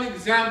take one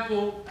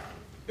example,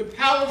 the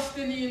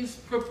Palestinians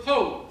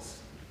propose.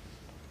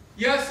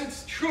 Yes,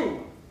 it's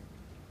true.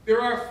 There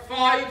are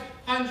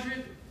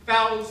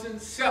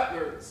 500,000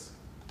 settlers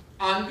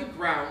on the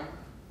ground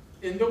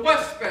in the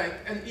West Bank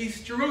and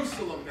East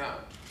Jerusalem now.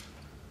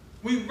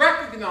 We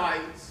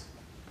recognize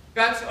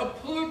that's a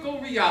political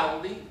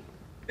reality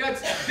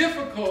that's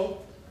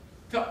difficult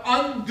to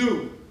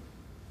undo.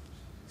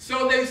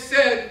 So they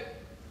said,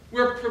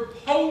 we're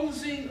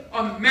proposing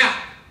a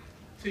map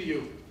to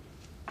you.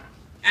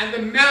 And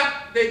the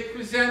map they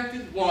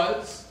presented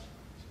was,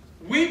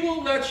 we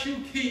will let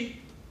you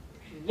keep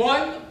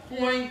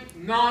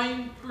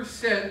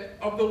 1.9%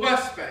 of the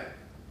West Bank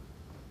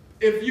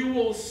if you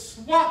will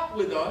swap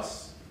with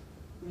us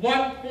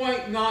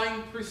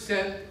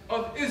 1.9%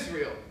 of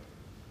Israel.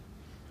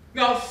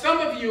 Now, some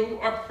of you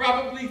are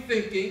probably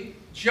thinking,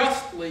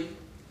 justly,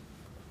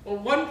 well,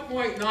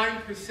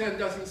 1.9%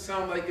 doesn't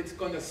sound like it's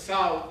going to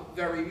solve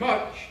very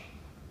much.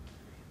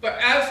 But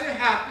as it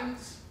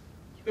happens,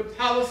 the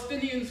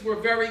Palestinians were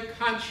very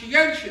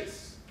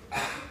conscientious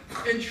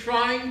in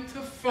trying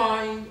to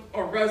find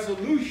a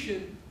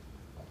resolution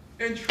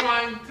and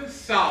trying to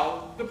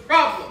solve the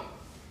problem.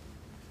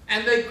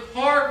 And they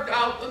carved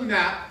out a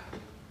map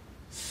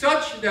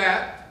such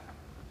that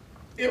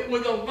it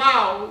would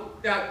allow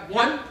that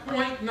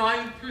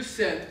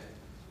 1.9%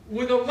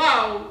 would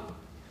allow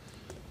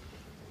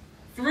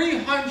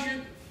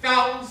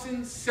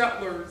 300,000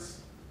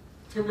 settlers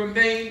to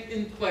remain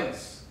in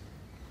place,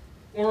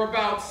 or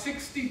about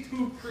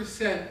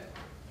 62%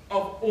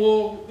 of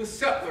all the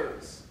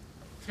settlers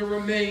to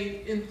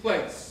remain in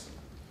place.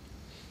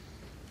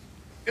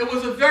 It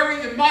was a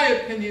very, in my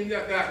opinion,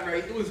 at that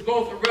rate, it was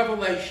both a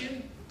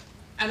revelation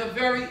and a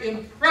very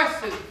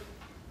impressive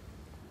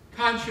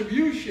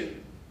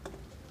contribution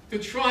to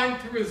trying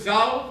to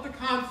resolve the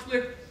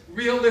conflict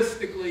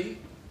realistically,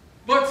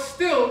 but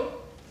still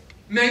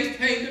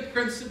maintain the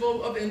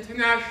principle of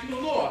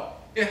international law.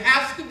 It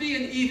has to be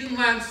an even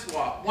land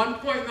swap,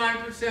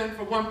 1.9%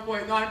 for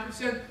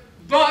 1.9%,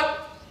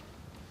 but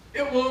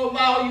it will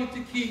allow you to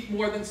keep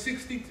more than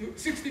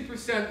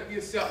 60% of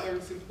your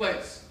settlers in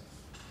place.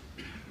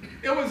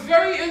 It was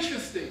very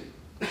interesting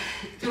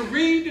to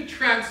read the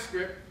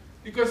transcript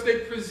because they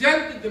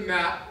presented the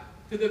map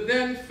to the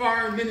then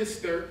Foreign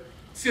Minister,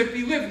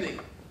 Tzipi Livni.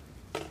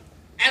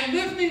 And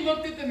Livni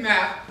looked at the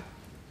map,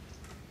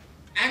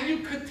 and you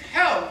could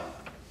tell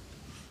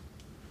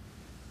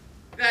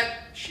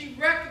that she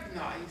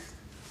recognized,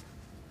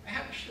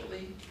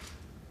 actually,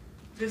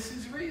 this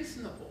is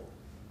reasonable.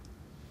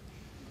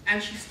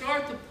 And she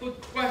started to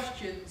put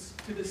questions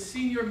to the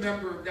senior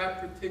member of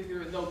that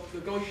particular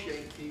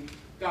negotiating team,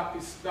 Dr.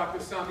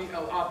 Sami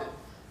El-Abed.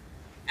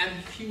 And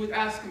she would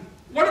ask him,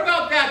 what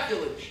about that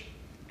village?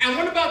 And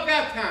what about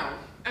that town?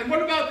 And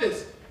what about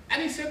this?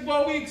 And he said,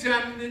 well, we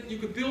examined it. You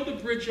could build a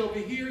bridge over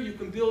here. You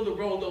can build a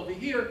road over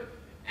here.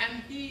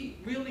 And he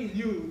really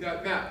knew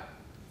that map.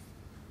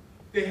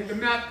 The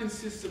map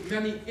consists of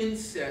many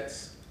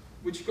insets,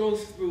 which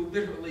goes through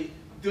literally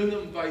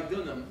dunam by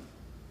dunam,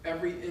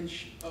 every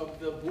inch of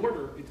the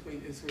border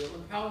between Israel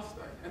and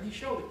Palestine. And he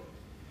showed it.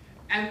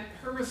 And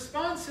her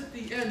response at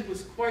the end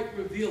was quite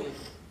revealing.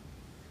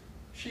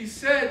 She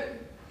said,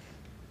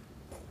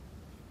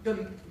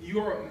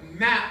 your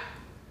map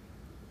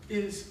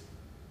is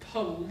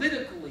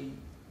politically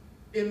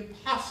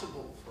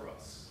impossible for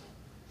us.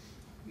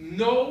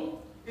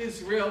 No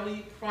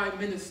Israeli prime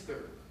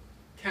minister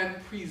can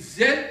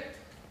present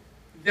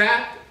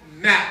that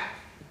map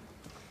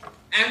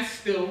and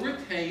still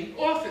retain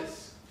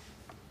office.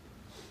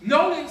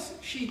 Notice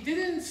she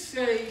didn't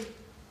say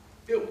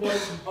it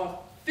was a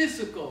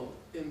physical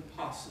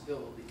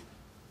impossibility.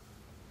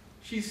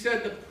 She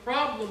said the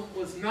problem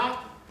was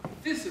not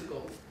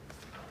physical.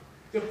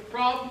 The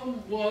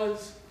problem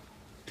was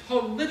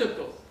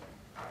political.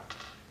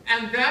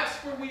 And that's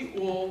where we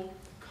all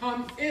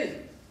come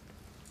in.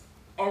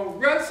 A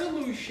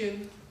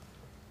resolution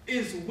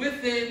is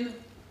within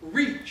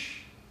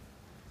reach.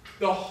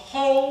 The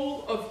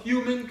whole of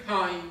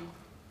humankind,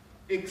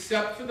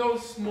 except for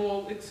those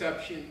small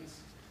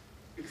exceptions,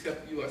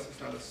 except the U.S. is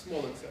not a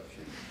small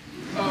exception,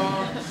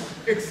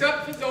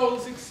 except for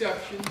those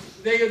exceptions,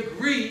 they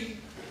agree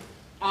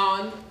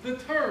on the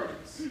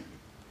terms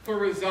for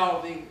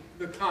resolving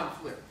the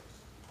conflict.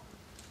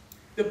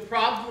 The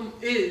problem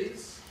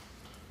is,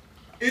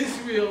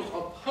 Israel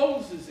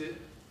opposes it,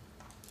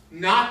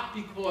 not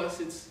because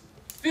it's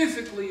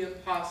physically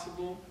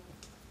impossible,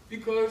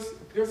 because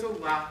there's a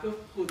lack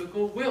of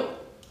political will.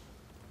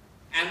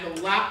 And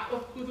the lack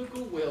of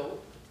political will,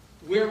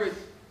 where it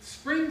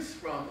springs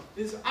from,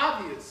 is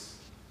obvious.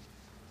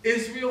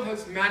 Israel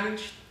has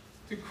managed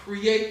to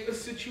create a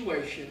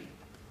situation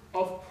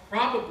of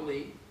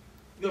probably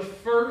the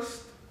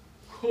first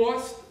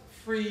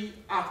cost-free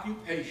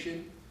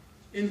occupation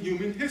in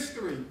human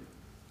history.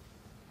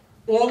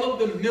 All of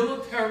the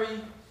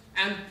military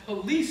and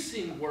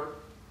policing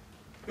work,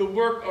 the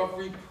work of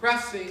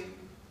repressing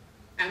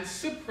and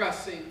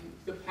suppressing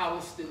the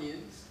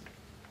Palestinians,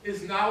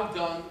 is now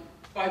done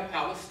by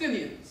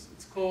Palestinians.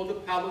 It's called the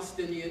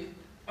Palestinian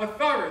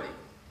authority.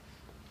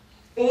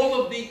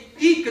 All of the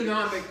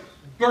economic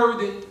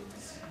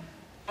burdens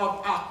of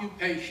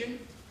occupation,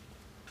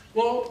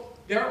 well,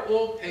 they're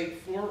all paid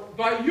for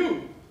by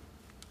you.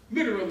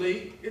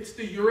 Literally, it's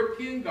the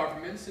European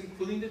governments,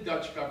 including the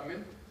Dutch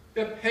government,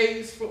 that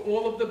pays for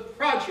all of the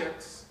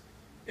projects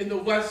in the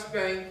West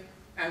Bank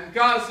and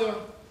Gaza,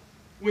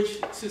 which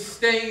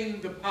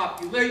sustain the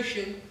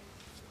population.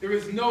 There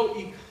is no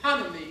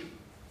economy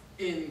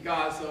in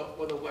Gaza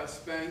or the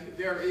West Bank.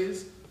 There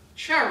is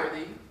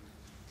charity,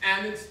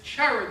 and it's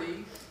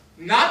charity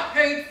not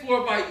paid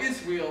for by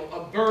Israel,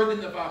 a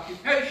burden of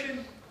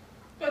occupation,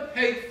 but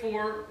paid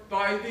for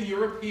by the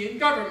European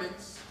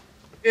governments.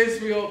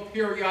 Israel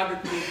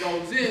periodically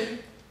goes in,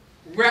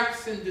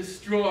 wrecks and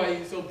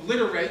destroys,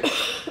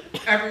 obliterates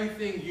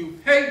everything you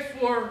paid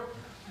for,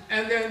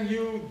 and then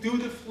you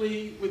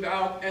dutifully,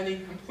 without any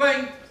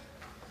complaint,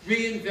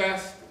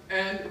 reinvest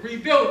and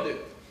rebuild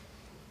it.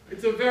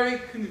 It's a very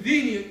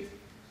convenient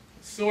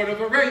sort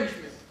of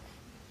arrangement.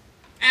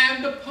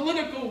 And the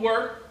political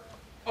work,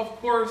 of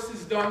course,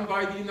 is done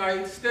by the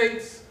United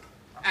States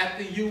at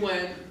the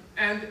UN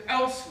and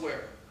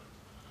elsewhere.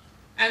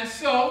 And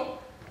so,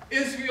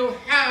 Israel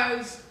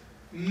has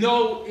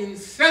no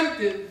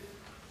incentive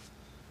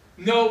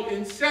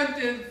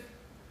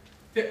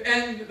to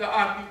end the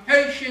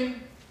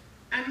occupation,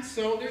 and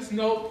so there's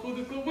no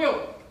political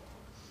will.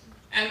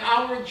 And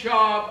our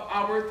job,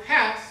 our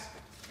task,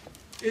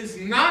 is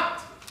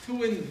not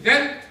to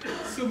invent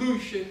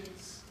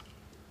solutions.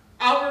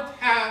 Our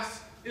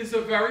task is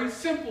a very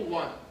simple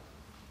one: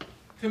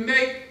 to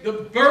make the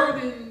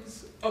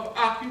burdens of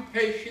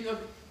occupation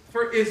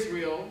for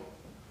Israel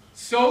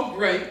so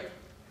great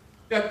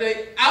that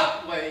they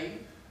outweigh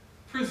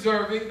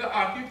preserving the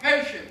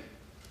occupation.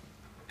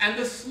 And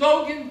the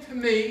slogan to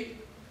me,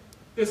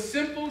 the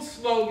simple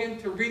slogan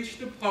to reach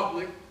the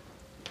public,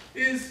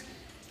 is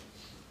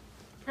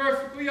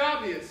perfectly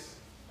obvious.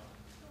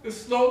 The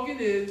slogan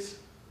is,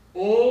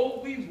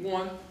 all we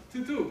want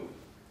to do.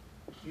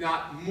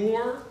 Not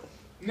more,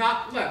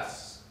 not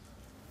less.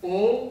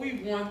 All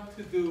we want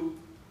to do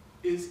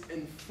is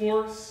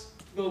enforce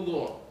the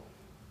law.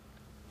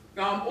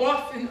 Now, I'm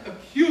often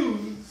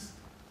accused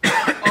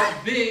of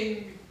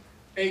being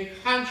a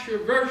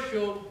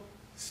controversial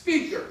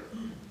speaker.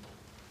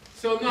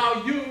 So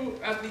now you,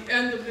 at the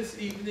end of this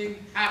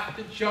evening, have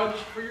to judge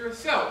for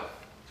yourself.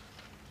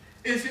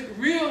 Is it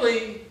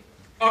really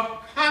a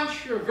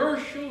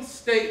controversial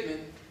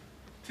statement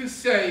to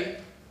say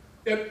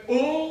that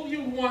all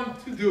you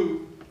want to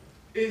do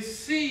is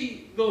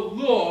see the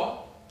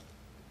law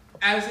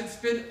as it's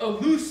been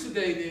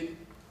elucidated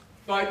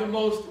by the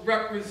most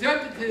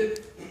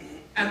representative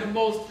and the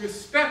most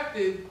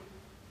respected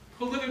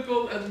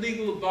political and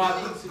legal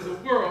bodies in the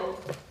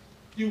world?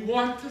 You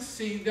want to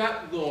see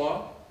that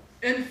law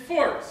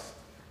enforced.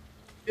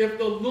 If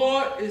the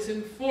law is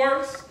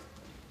enforced,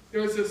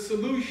 there's a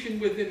solution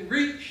within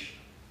reach,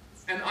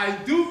 and I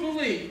do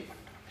believe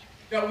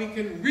that we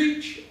can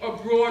reach a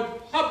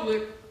broad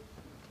public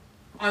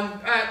on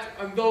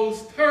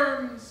those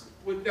terms,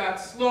 with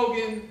that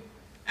slogan,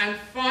 and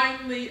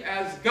finally,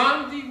 as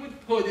Gandhi would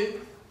put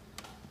it,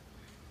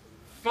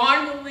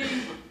 finally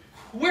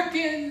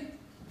quicken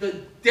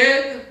the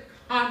dead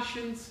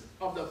conscience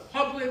of the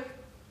public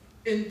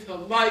into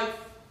life,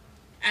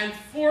 and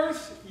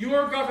force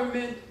your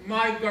government,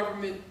 my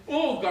government,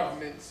 all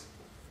governments,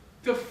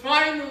 to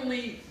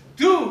finally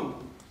do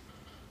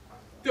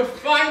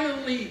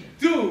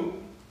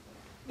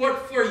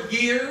what for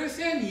years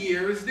and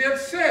years they've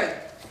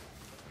said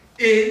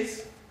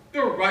is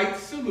the right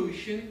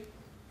solution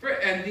for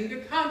ending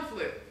the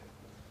conflict.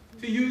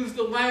 To use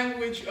the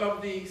language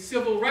of the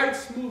civil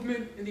rights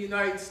movement in the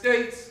United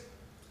States,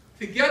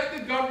 to get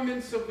the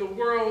governments of the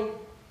world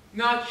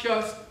not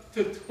just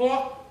to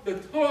talk the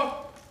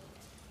talk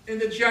in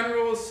the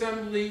General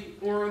Assembly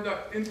or in the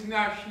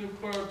International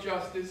Court of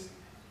Justice,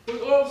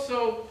 but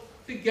also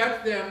to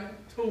get them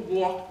to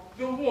walk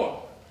the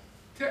walk,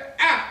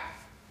 to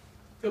act,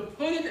 to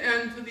put an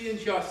end to the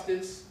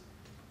injustice,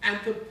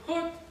 and to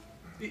put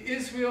the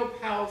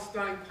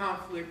Israel-Palestine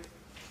conflict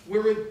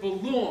where it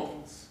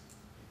belongs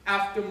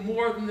after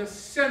more than a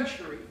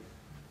century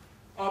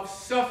of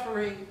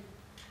suffering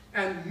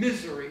and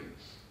misery,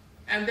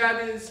 and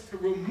that is to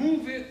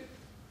remove it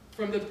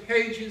from the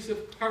pages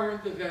of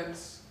current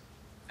events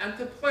and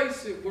to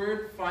place it where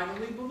it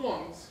finally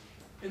belongs,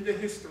 in the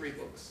history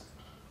books.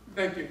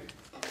 Thank you.